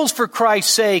fools for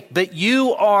Christ's sake, but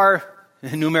you are,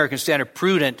 New American Standard,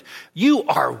 prudent. You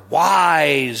are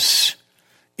wise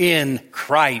in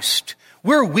Christ.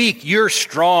 We're weak, you're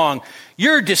strong.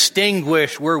 You're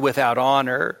distinguished, we're without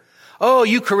honor. Oh,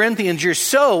 you Corinthians, you're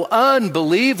so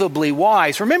unbelievably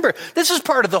wise. Remember, this is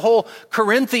part of the whole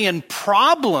Corinthian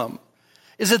problem,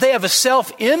 is that they have a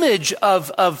self-image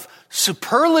of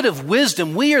superlative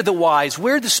wisdom. We are the wise,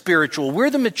 we're the spiritual, we're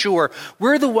the mature,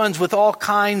 we're the ones with all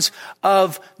kinds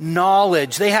of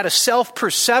knowledge. They had a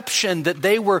self-perception that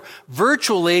they were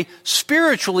virtually,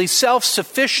 spiritually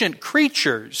self-sufficient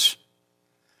creatures.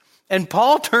 And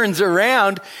Paul turns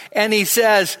around and he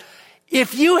says,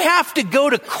 if you have to go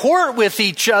to court with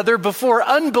each other before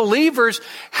unbelievers,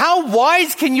 how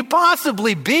wise can you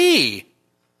possibly be?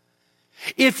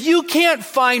 If you can't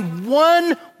find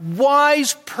one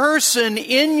wise person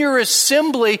in your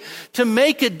assembly to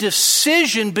make a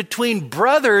decision between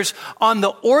brothers on the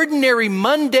ordinary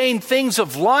mundane things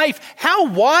of life, how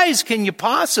wise can you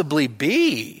possibly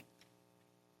be?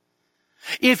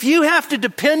 If you have to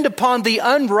depend upon the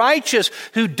unrighteous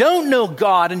who don't know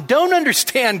God and don't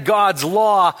understand God's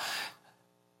law,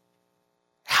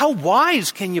 how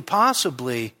wise can you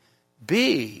possibly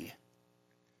be?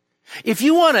 If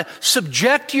you want to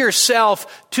subject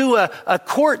yourself to a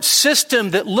court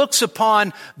system that looks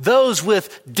upon those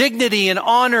with dignity and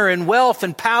honor and wealth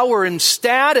and power and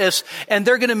status, and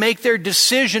they're going to make their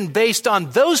decision based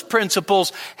on those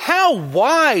principles, how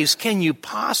wise can you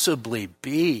possibly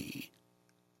be?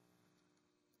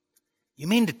 You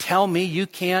mean to tell me you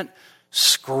can't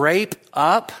scrape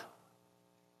up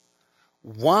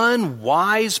one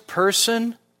wise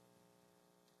person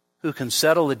who can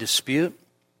settle a dispute?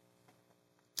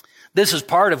 This is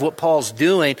part of what Paul's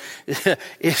doing.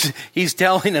 He's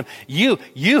telling them,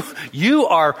 you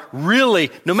are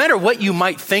really, no matter what you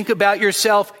might think about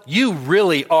yourself, you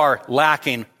really are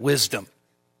lacking wisdom.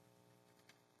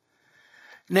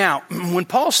 Now, when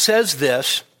Paul says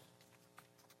this,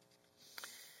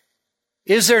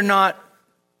 is there not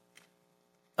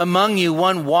among you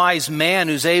one wise man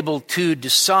who's able to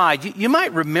decide? You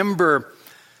might remember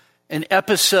an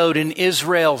episode in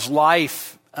Israel's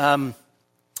life.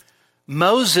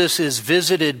 Moses is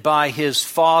visited by his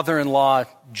father-in-law,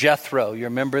 Jethro. You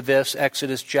remember this?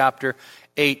 Exodus chapter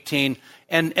 18.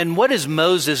 And what is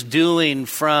Moses doing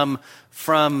from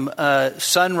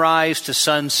sunrise to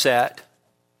sunset?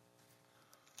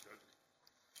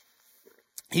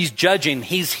 He's judging.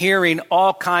 He's hearing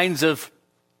all kinds of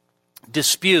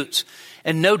disputes.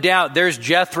 And no doubt there's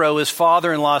Jethro, his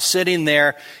father-in-law, sitting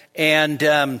there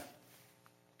and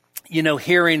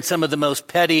hearing some of the most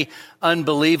petty,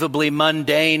 unbelievably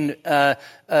mundane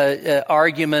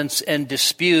arguments and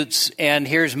disputes. And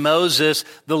here's Moses,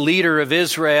 the leader of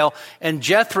Israel. And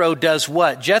Jethro does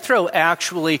what? Jethro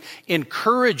actually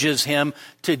encourages him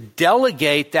to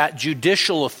delegate that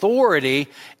judicial authority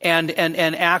and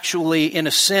actually, in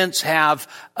a sense, have,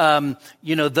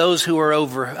 those who are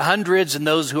over hundreds and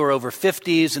those who are over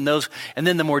 50s and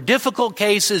then the more difficult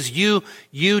cases,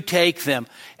 you take them.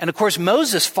 And of course,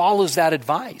 Moses follows that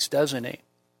advice, doesn't he?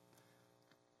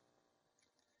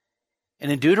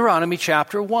 And in Deuteronomy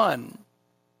chapter 1,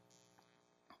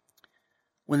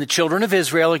 when the children of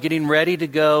Israel are getting ready to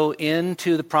go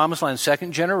into the promised land,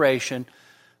 second generation,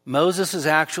 Moses is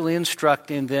actually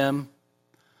instructing them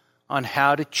on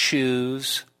how to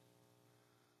choose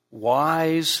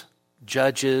wise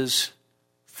judges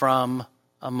from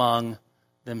among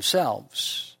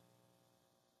themselves.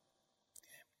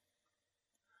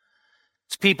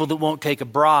 It's people that won't take a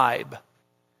bribe.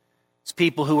 It's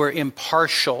people who are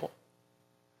impartial.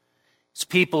 It's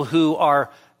people who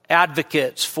are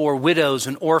advocates for widows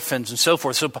and orphans and so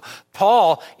forth. So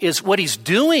Paul what he's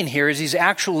doing here is he's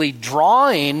actually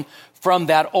drawing from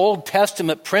that Old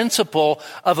Testament principle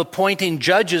of appointing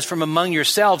judges from among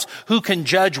yourselves who can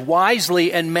judge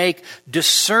wisely and make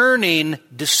discerning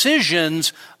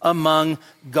decisions among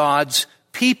God's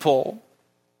people.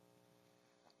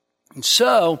 And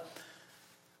so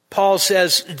Paul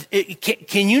says,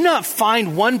 can you not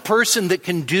find one person that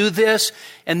can do this?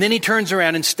 And then he turns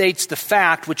around and states the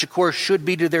fact, which of course should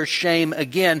be to their shame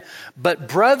again, but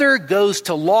brother goes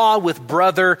to law with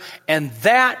brother, and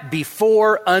that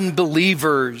before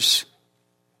unbelievers.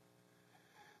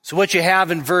 So what you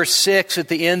have in verse 6 at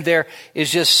the end there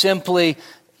is just simply,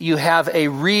 you have a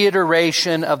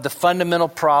reiteration of the fundamental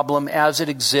problem as it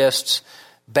exists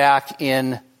back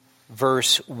in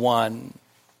verse 1.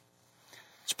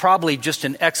 It's probably just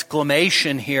an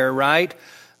exclamation here, right?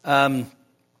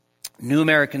 New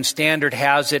American Standard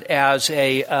has it as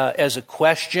a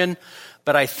question,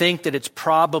 but I think that it's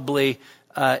probably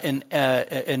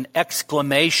an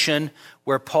exclamation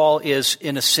where Paul is,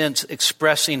 in a sense,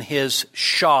 expressing his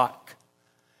shock.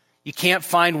 You can't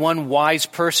find one wise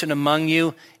person among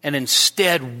you, and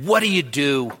instead, what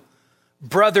do?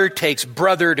 Brother takes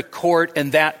brother to court,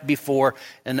 and that before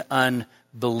an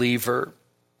unbeliever.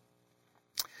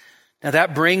 Now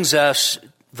that brings us,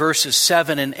 verses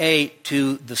 7 and 8,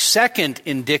 to the second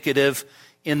indicative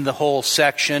in the whole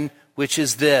section, which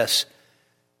is this.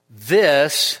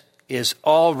 This is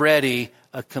already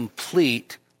a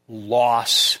complete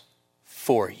loss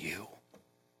for you.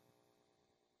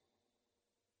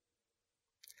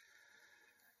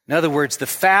 In other words, the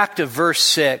fact of verse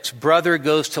 6, brother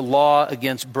goes to law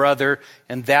against brother,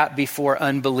 and that before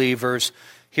unbelievers.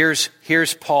 Here's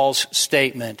Paul's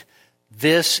statement.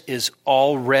 This is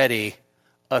already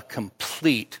a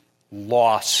complete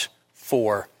loss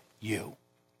for you.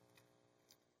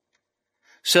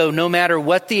 So no matter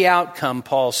what the outcome,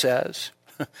 Paul says,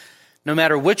 no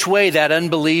matter which way that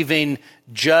unbelieving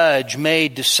judge may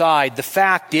decide, the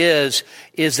fact is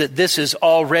that this is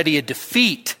already a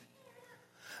defeat.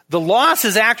 The loss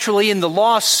is actually in the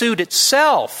lawsuit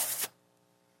itself.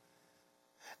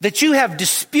 That you have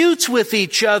disputes with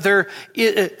each other,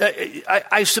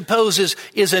 I suppose,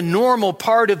 is a normal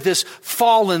part of this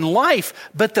fallen life.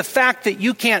 But the fact that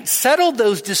you can't settle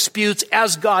those disputes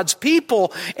as God's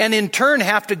people and in turn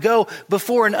have to go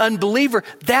before an unbeliever,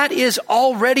 that is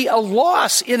already a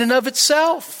loss in and of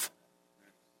itself.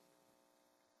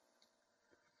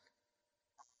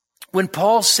 When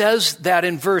Paul says that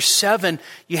in verse 7,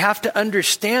 you have to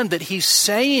understand that he's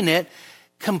saying it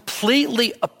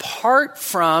completely apart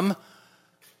from,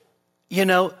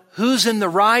 who's in the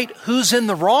right, who's in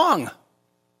the wrong.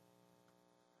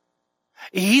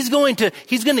 He's going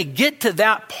to get to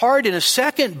that part in a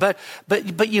second, but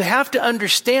you have to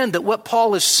understand that what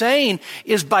Paul is saying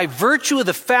is by virtue of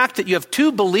the fact that you have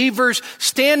two believers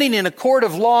standing in a court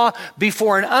of law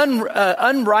before an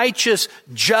unrighteous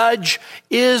judge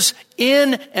is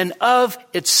in and of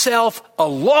itself a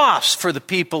loss for the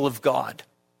people of God.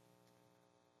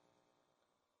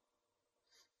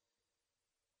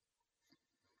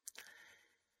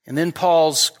 And then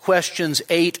Paul's questions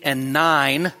 8 and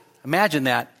 9, imagine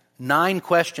that, 9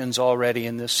 questions already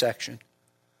in this section.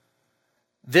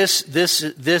 This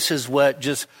is what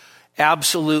just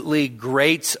absolutely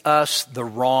grates us the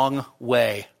wrong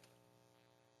way.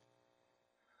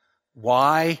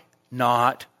 Why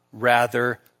not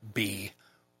rather be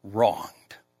wronged?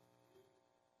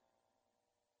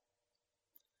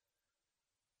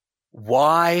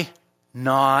 Why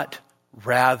not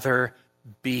rather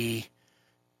be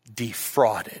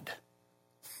defrauded?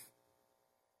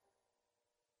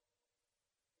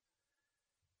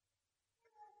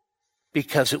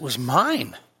 Because it was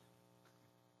mine.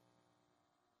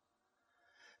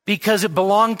 Because it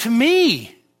belonged to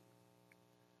me.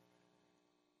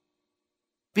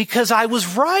 Because I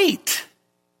was right.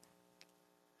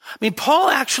 I mean, Paul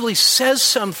actually says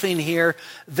something here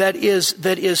that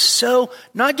is so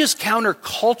not just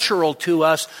countercultural to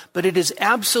us, but it is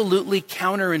absolutely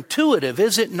counterintuitive,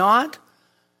 is it not?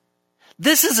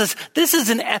 This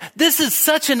is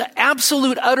such an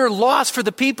absolute utter loss for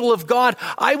the people of God.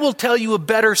 I will tell you a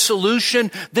better solution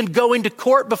than going to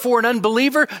court before an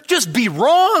unbeliever. Just be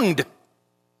wronged.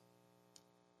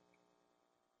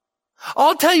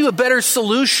 I'll tell you a better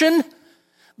solution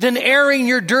than airing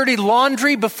your dirty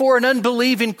laundry before an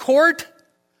unbelieving court.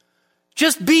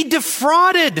 Just be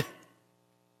defrauded.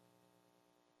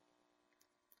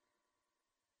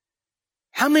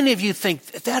 How many of you think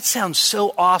that sounds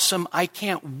so awesome? I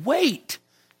can't wait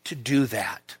to do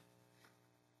that.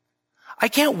 I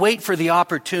can't wait for the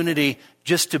opportunity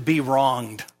just to be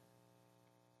wronged.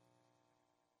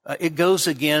 It goes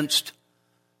against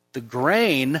the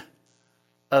grain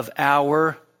of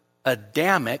our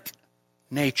Adamic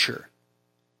nature,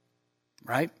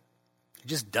 right? It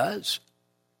just does.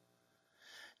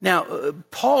 Now,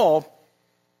 Paul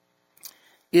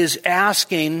is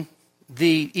asking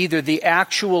either the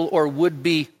actual or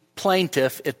would-be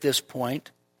plaintiff at this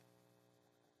point,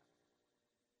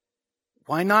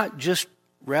 why not just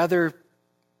rather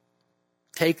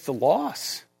take the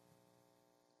loss?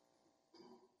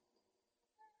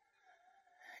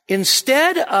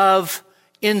 Instead of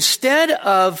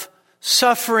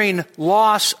suffering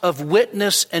loss of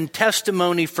witness and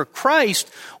testimony for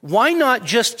Christ, why not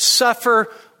just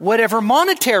suffer whatever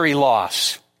monetary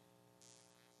loss?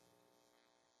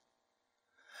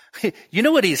 You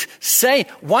know what he's saying?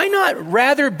 Why not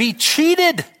rather be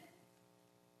cheated?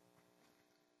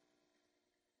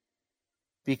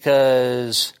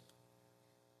 Because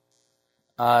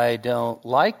I don't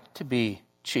like to be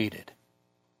cheated.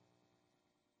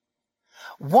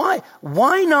 Why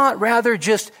not rather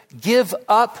just give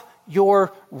up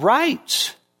your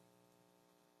rights?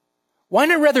 Why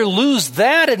not rather lose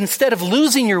that instead of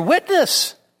losing your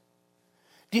witness?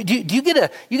 Do you get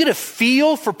a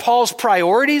feel for Paul's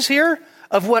priorities here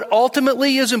of what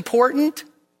ultimately is important?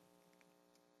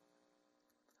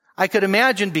 I could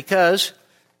imagine, because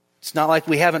it's not like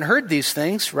we haven't heard these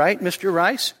things, right, Mr.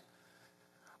 Rice?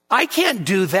 I can't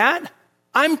do that.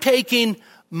 I'm taking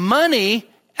money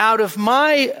out of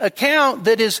my account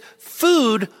that is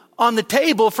food on the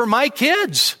table for my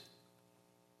kids.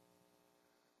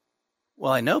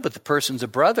 Well, I know, but the person's a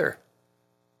brother.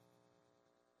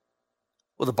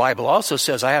 Well, the Bible also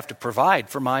says I have to provide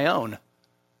for my own.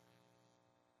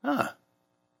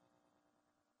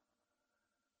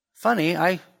 Funny,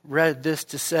 I read this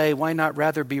to say, why not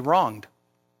rather be wronged?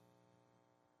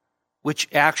 Which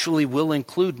actually will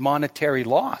include monetary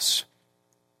loss.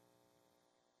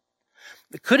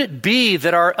 Could it be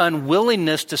that our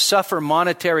unwillingness to suffer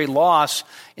monetary loss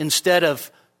instead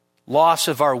of loss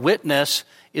of our witness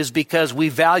is because we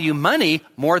value money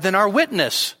more than our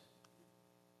witness?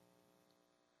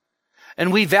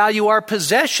 And we value our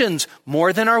possessions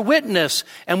more than our witness.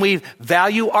 And we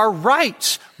value our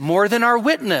rights more than our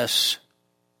witness.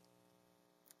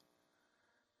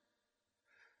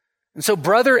 And so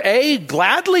brother A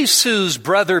gladly sues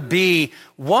brother B.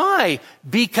 Why?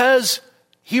 Because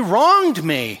he wronged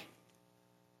me.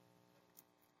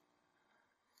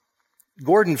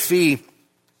 Gordon Fee,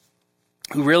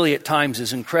 who really at times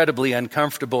is incredibly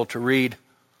uncomfortable to read,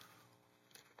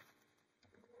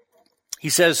 he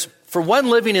says, for one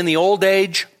living in the old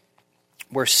age,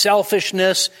 where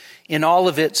selfishness in all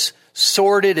of its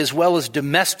sordid as well as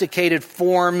domesticated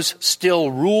forms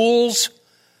still rules,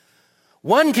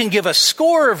 one can give a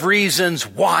score of reasons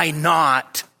why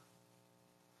not.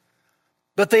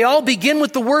 But they all begin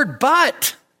with the word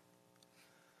but.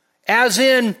 As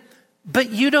in, but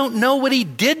you don't know what he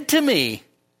did to me.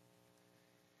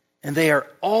 And they are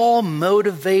all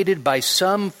motivated by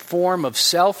some form of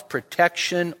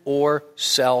self-protection or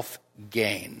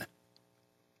self-gain.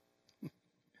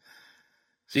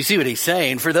 So you see what he's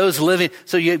saying? For those living,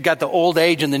 so you've got the old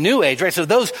age and the new age, right? So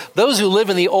those who live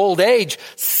in the old age,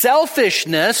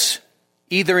 selfishness,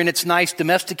 either in its nice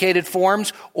domesticated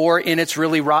forms or in its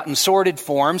really rotten sordid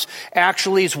forms,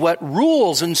 actually is what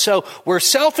rules. And so where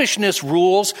selfishness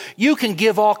rules, you can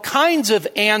give all kinds of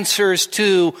answers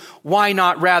to why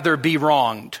not rather be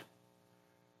wronged.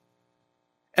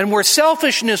 And where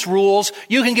selfishness rules,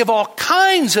 you can give all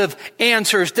kinds of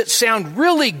answers that sound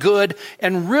really good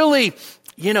and really,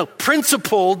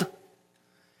 principled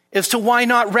as to why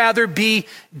not rather be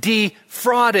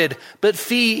defrauded. But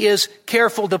Fee is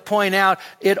careful to point out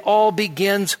it all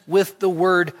begins with the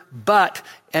word but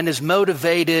and is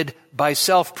motivated by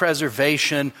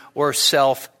self-preservation or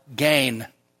self-gain.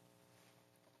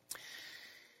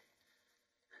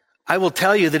 I will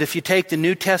tell you that if you take the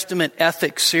New Testament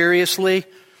ethics seriously,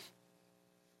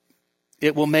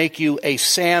 it will make you a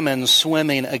salmon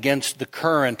swimming against the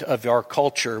current of our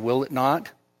culture, will it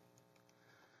not?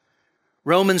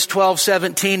 Romans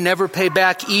 12:17, never pay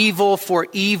back evil for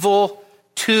evil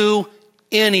to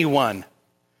anyone.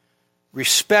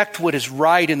 Respect what is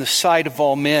right in the sight of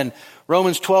all men.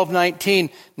 Romans 12:19,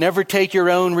 never take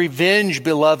your own revenge,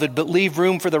 beloved, but leave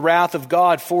room for the wrath of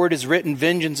God, for it is written,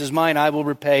 vengeance is mine, I will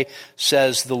repay,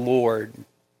 says the Lord.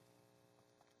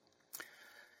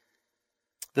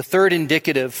 The third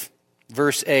indicative,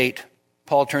 verse 8,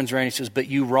 Paul turns around and he says, but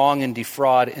you wrong and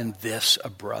defraud in this a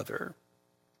brother.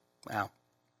 Wow.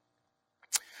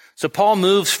 So Paul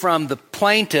moves from the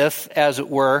plaintiff, as it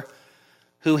were,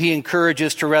 who he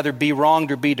encourages to rather be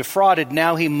wronged or be defrauded.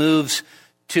 Now he moves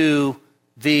to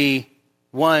the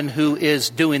one who is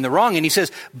doing the wrong. And he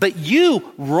says, but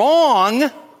you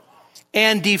wrong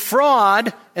and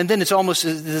defraud, and then it's almost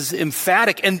this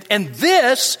emphatic, and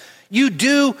this you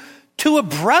do to a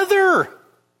brother.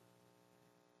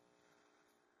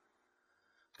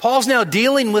 Paul's now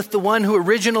dealing with the one who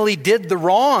originally did the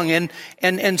wrong,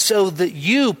 and so that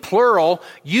you, plural,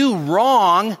 you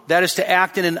wrong, that is to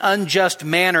act in an unjust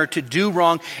manner, to do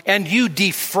wrong, and you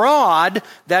defraud,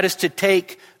 that is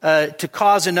to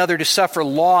cause another to suffer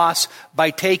loss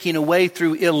by taking away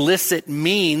through illicit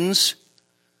means.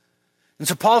 And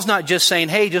so Paul's not just saying,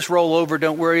 hey, just roll over,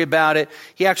 don't worry about it.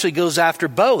 He actually goes after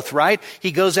both, right?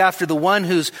 He goes after the one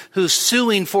who's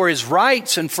suing for his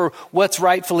rights and for what's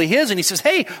rightfully his. And he says,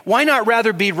 hey, why not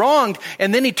rather be wronged?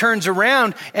 And then he turns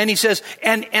around and he says,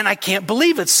 and I can't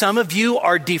believe it. Some of you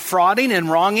are defrauding and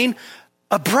wronging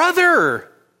a brother.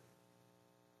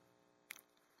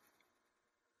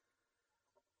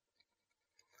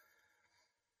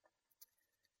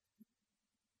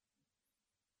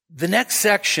 The next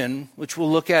section, which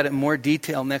we'll look at in more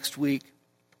detail next week,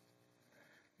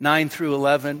 9 through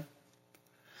 11.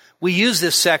 We use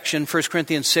this section, 1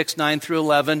 Corinthians 6, 9 through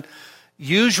 11,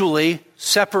 usually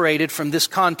separated from this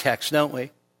context, don't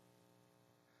we?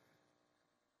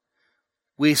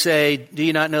 We say, do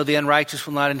you not know the unrighteous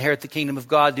will not inherit the kingdom of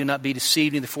God? Do not be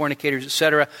deceived, neither fornicators,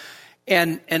 etc.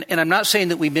 And I'm not saying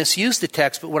that we misuse the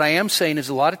text, but what I am saying is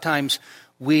a lot of times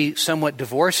we somewhat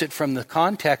divorce it from the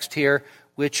context here,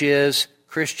 which is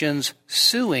Christians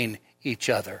suing each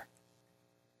other.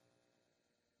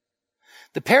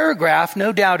 The paragraph,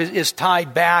 no doubt, is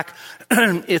tied back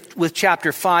with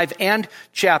chapter 5 and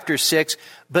chapter 6.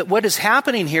 But what is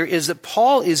happening here is that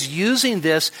Paul is using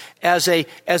this as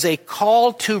a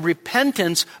call to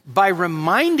repentance by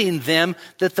reminding them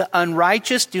that the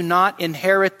unrighteous do not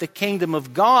inherit the kingdom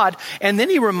of God. And then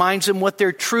he reminds them what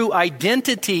their true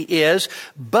identity is.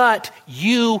 But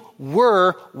you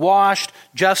were washed,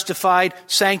 justified,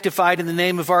 sanctified in the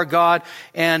name of our God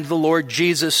and the Lord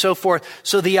Jesus, so forth.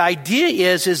 So the idea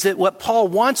is that what Paul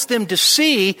wants them to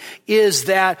see is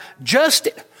that just...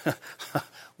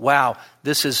 Wow,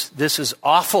 this is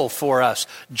awful for us.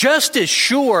 Just as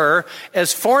sure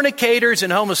as fornicators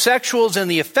and homosexuals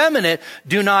and the effeminate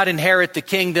do not inherit the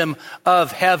kingdom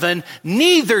of heaven,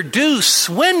 neither do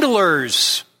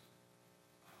swindlers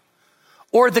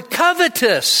or the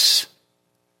covetous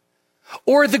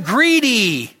or the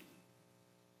greedy.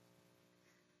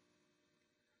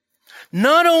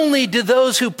 Not only do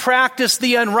those who practice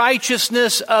the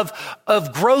unrighteousness of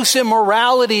gross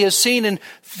immorality as seen in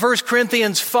 1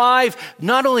 Corinthians 5,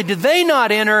 not only do they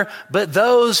not enter, but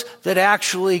those that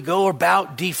actually go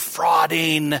about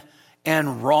defrauding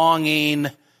and wronging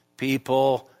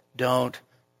people don't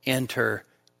enter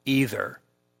either.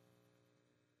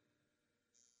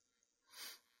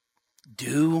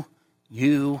 Do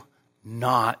you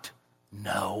not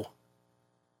know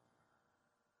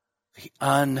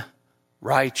the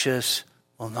unrighteous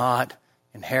will not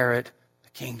inherit the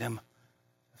kingdom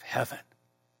of heaven?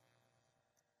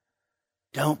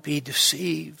 Don't be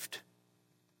deceived.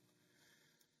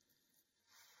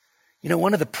 You know,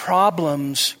 one of the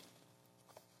problems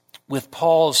with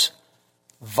Paul's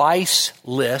vice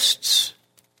lists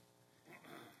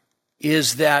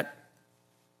is that,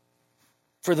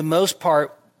 for the most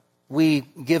part, we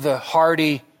give a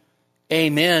hearty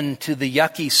amen to the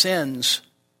yucky sins.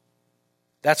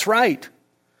 That's right.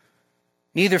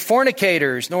 Neither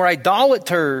fornicators, nor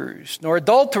idolaters, nor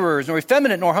adulterers, nor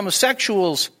effeminate, nor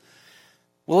homosexuals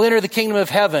will enter the kingdom of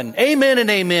heaven. Amen and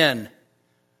amen.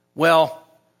 Well,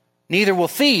 neither will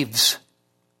thieves.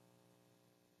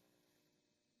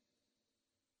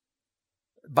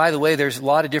 By the way, there's a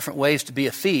lot of different ways to be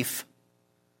a thief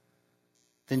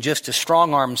than just to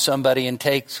strong-arm somebody and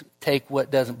take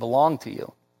what doesn't belong to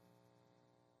you.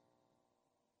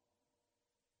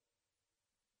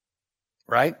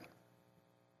 Right?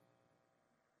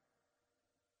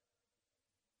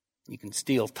 You can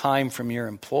steal time from your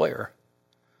employer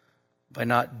by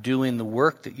not doing the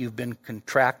work that you've been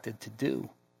contracted to do.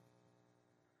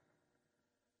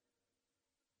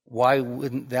 Why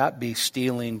wouldn't that be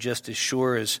stealing just as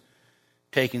sure as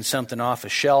taking something off a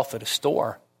shelf at a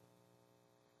store?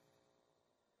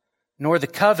 Nor the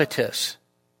covetous.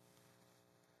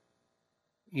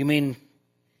 You mean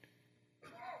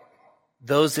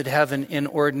those that have an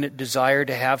inordinate desire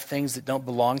to have things that don't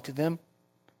belong to them?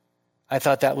 I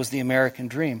thought that was the American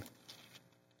dream.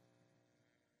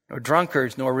 Nor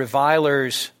drunkards, nor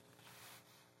revilers.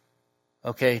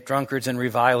 Okay, drunkards and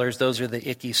revilers, those are the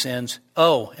icky sins.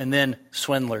 Oh, and then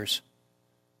swindlers.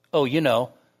 Oh, you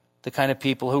know, the kind of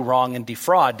people who wrong and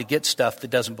defraud to get stuff that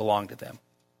doesn't belong to them.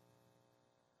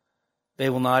 They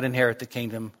will not inherit the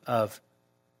kingdom of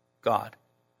God.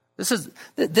 This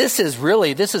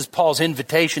is Paul's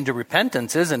invitation to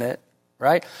repentance, isn't it?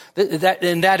 Right?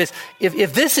 That is,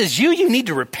 if this is you, you need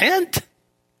to repent.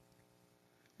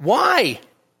 Why?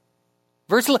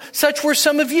 Verse 11, such were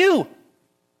some of you.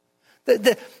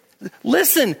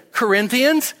 Listen,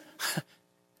 Corinthians,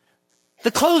 the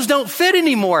clothes don't fit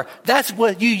anymore. That's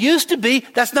what you used to be.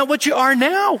 That's not what you are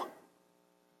now.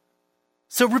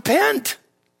 So repent.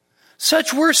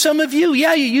 Such were some of you.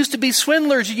 Yeah, you used to be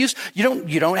swindlers. You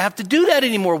don't have to do that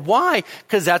anymore. Why?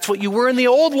 Because that's what you were in the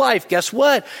old life. Guess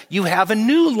what? You have a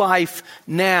new life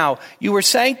now. You were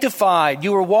sanctified.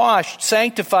 You were washed,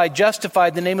 sanctified, justified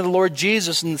in the name of the Lord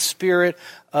Jesus and the Spirit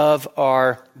of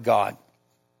our God.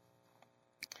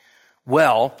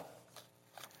 Well,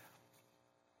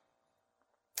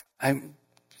 I'm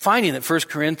finding that 1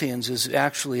 Corinthians is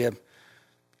actually an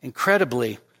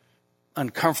incredibly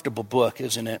uncomfortable book,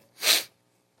 isn't it?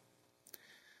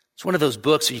 It's one of those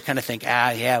books that you kind of think,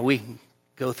 we can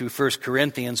go through 1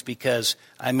 Corinthians because,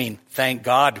 thank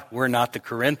God we're not the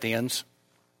Corinthians.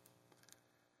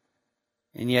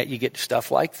 And yet you get stuff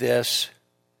like this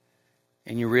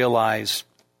and you realize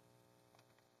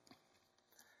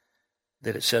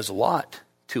that it says a lot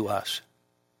to us.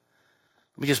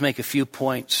 Let me just make a few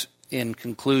points in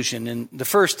conclusion. And the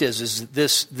first is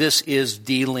this is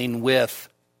dealing with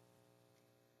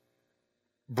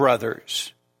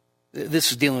brothers.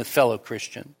 This is dealing with fellow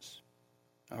Christians.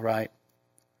 All right?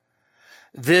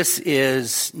 This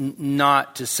is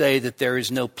not to say that there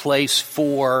is no place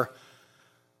for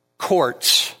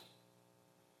courts.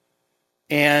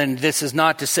 And this is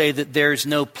not to say that there's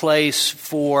no place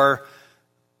for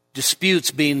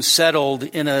disputes being settled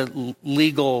in a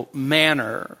legal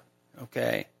manner.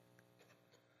 Okay?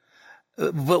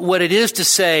 But what it is to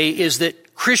say is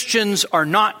that Christians are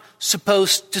not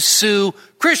supposed to sue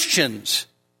Christians.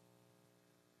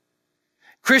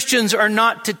 Christians are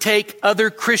not to take other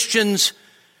Christians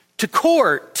to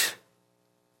court.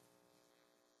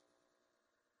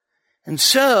 And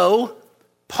so,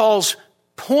 Paul's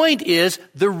point is,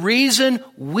 the reason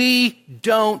we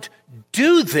don't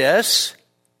do this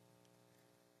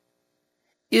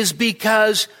is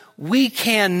because we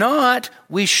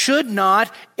should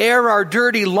not air our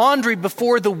dirty laundry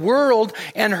before the world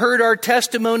and hurt our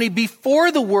testimony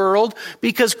before the world,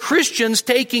 because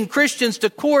taking Christians to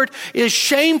court is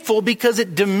shameful because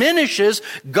it diminishes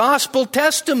gospel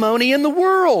testimony in the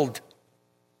world.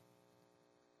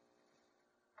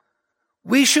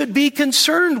 We should be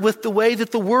concerned with the way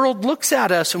that the world looks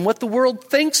at us and what the world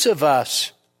thinks of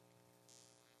us.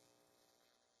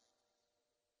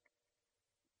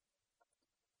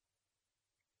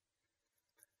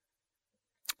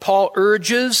 Paul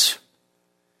urges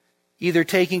either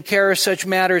taking care of such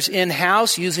matters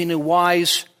in-house using a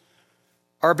wise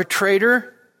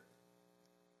arbitrator,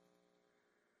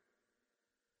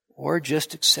 or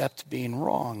just accept being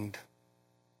wronged.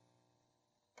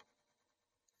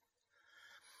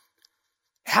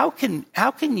 How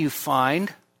can you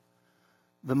find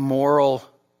the moral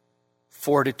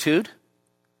fortitude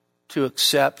to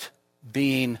accept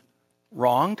being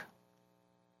wronged?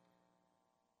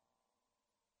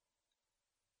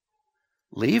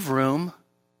 Leave room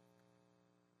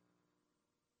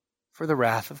for the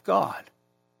wrath of God.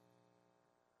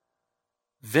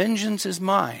 Vengeance is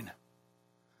mine.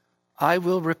 I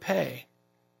will repay,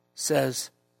 says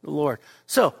the Lord.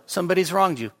 So, somebody's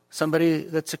wronged you. Somebody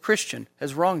that's a Christian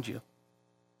has wronged you.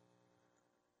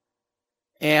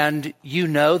 And you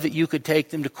know that you could take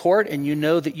them to court, and you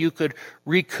know that you could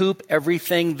recoup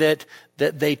everything that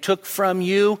they took from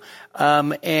you,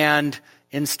 and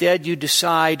instead you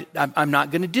decide, I'm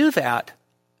not going to do that.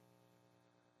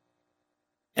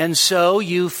 And so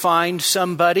you find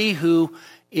somebody who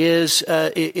is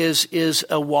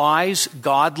a wise,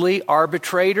 godly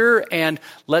arbitrator, and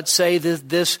let's say that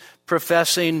this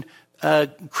professing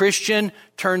Christian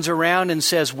turns around and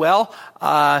says, well,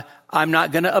 I'm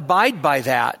not going to abide by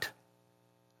that.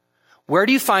 Where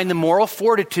do you find the moral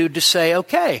fortitude to say,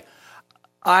 okay,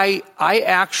 I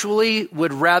actually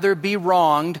would rather be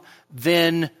wronged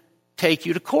than take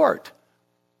you to court?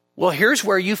 Well, here's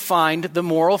where you find the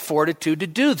moral fortitude to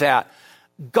do that.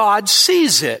 God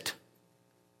sees it.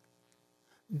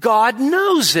 God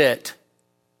knows it.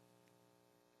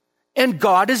 And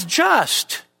God is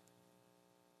just.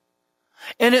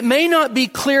 And it may not be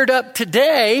cleared up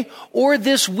today or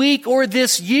this week or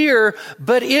this year,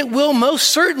 but it will most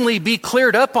certainly be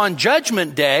cleared up on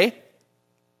Judgment Day.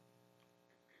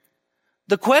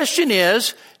 The question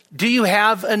is, do you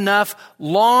have enough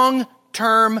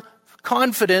long-term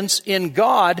confidence in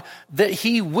God that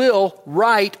He will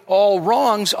right all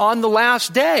wrongs on the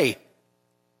last day?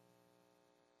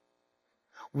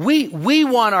 We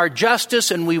want our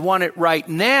justice, and we want it right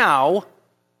now.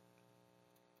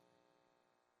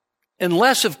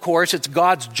 Unless, of course, it's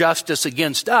God's justice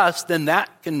against us, then that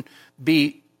can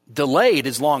be delayed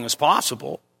as long as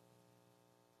possible.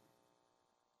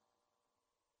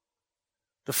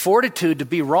 The fortitude to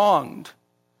be wronged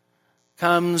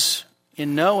comes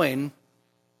in knowing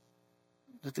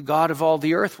that the God of all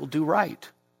the earth will do right.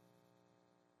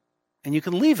 And you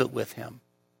can leave it with Him.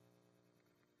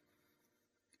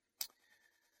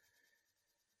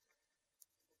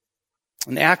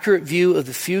 An accurate view of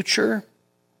the future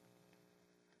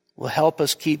will help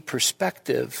us keep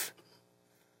perspective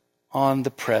on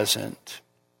the present.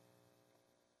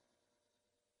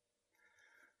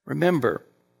 Remember,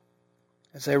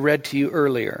 as I read to you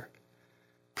earlier,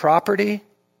 property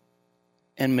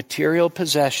and material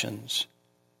possessions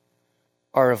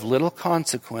are of little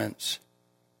consequence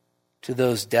to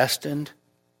those destined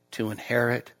to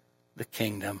inherit the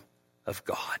kingdom of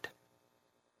God.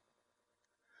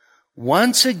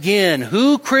 Once again,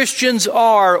 who Christians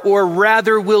are, or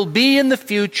rather will be in the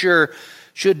future,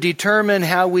 should determine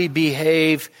how we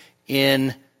behave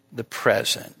in the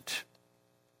present.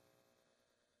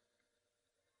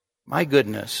 My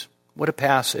goodness, what a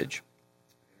passage.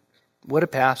 What a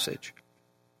passage.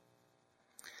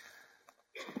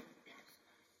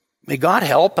 May God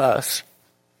help us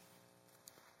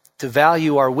to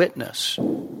value our witness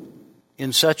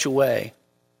in such a way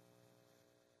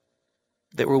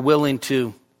that we're willing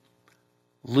to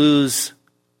lose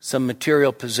some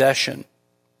material possession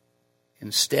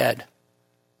instead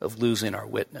of losing our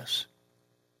witness.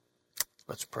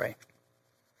 Let's pray.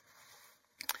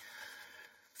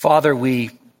 Father,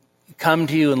 we come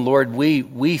to you, and Lord,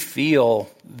 we feel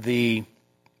the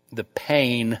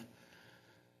pain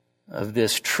of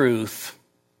this truth.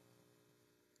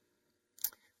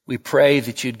 We pray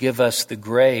that you'd give us the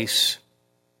grace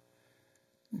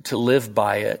to live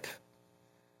by it.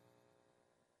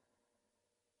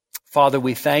 Father,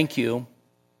 we thank you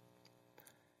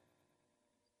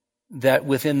that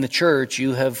within the church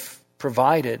you have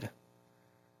provided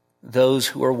those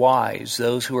who are wise,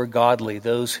 those who are godly,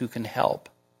 those who can help.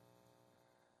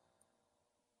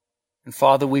 And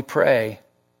Father, we pray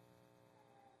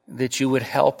that you would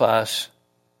help us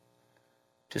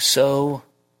to so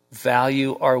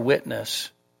value our witness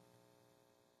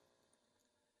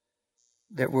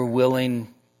that we're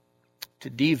willing to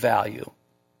devalue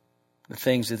the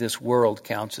things that this world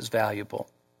counts as valuable.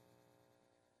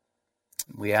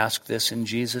 We ask this in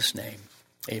Jesus' name.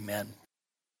 Amen.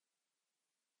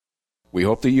 We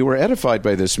hope that you were edified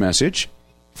by this message.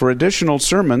 For additional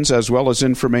sermons as well as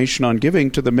information on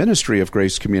giving to the ministry of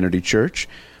Grace Community Church,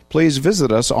 please visit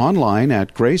us online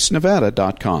at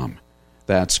gracenevada.com.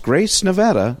 That's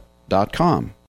gracenevada.com.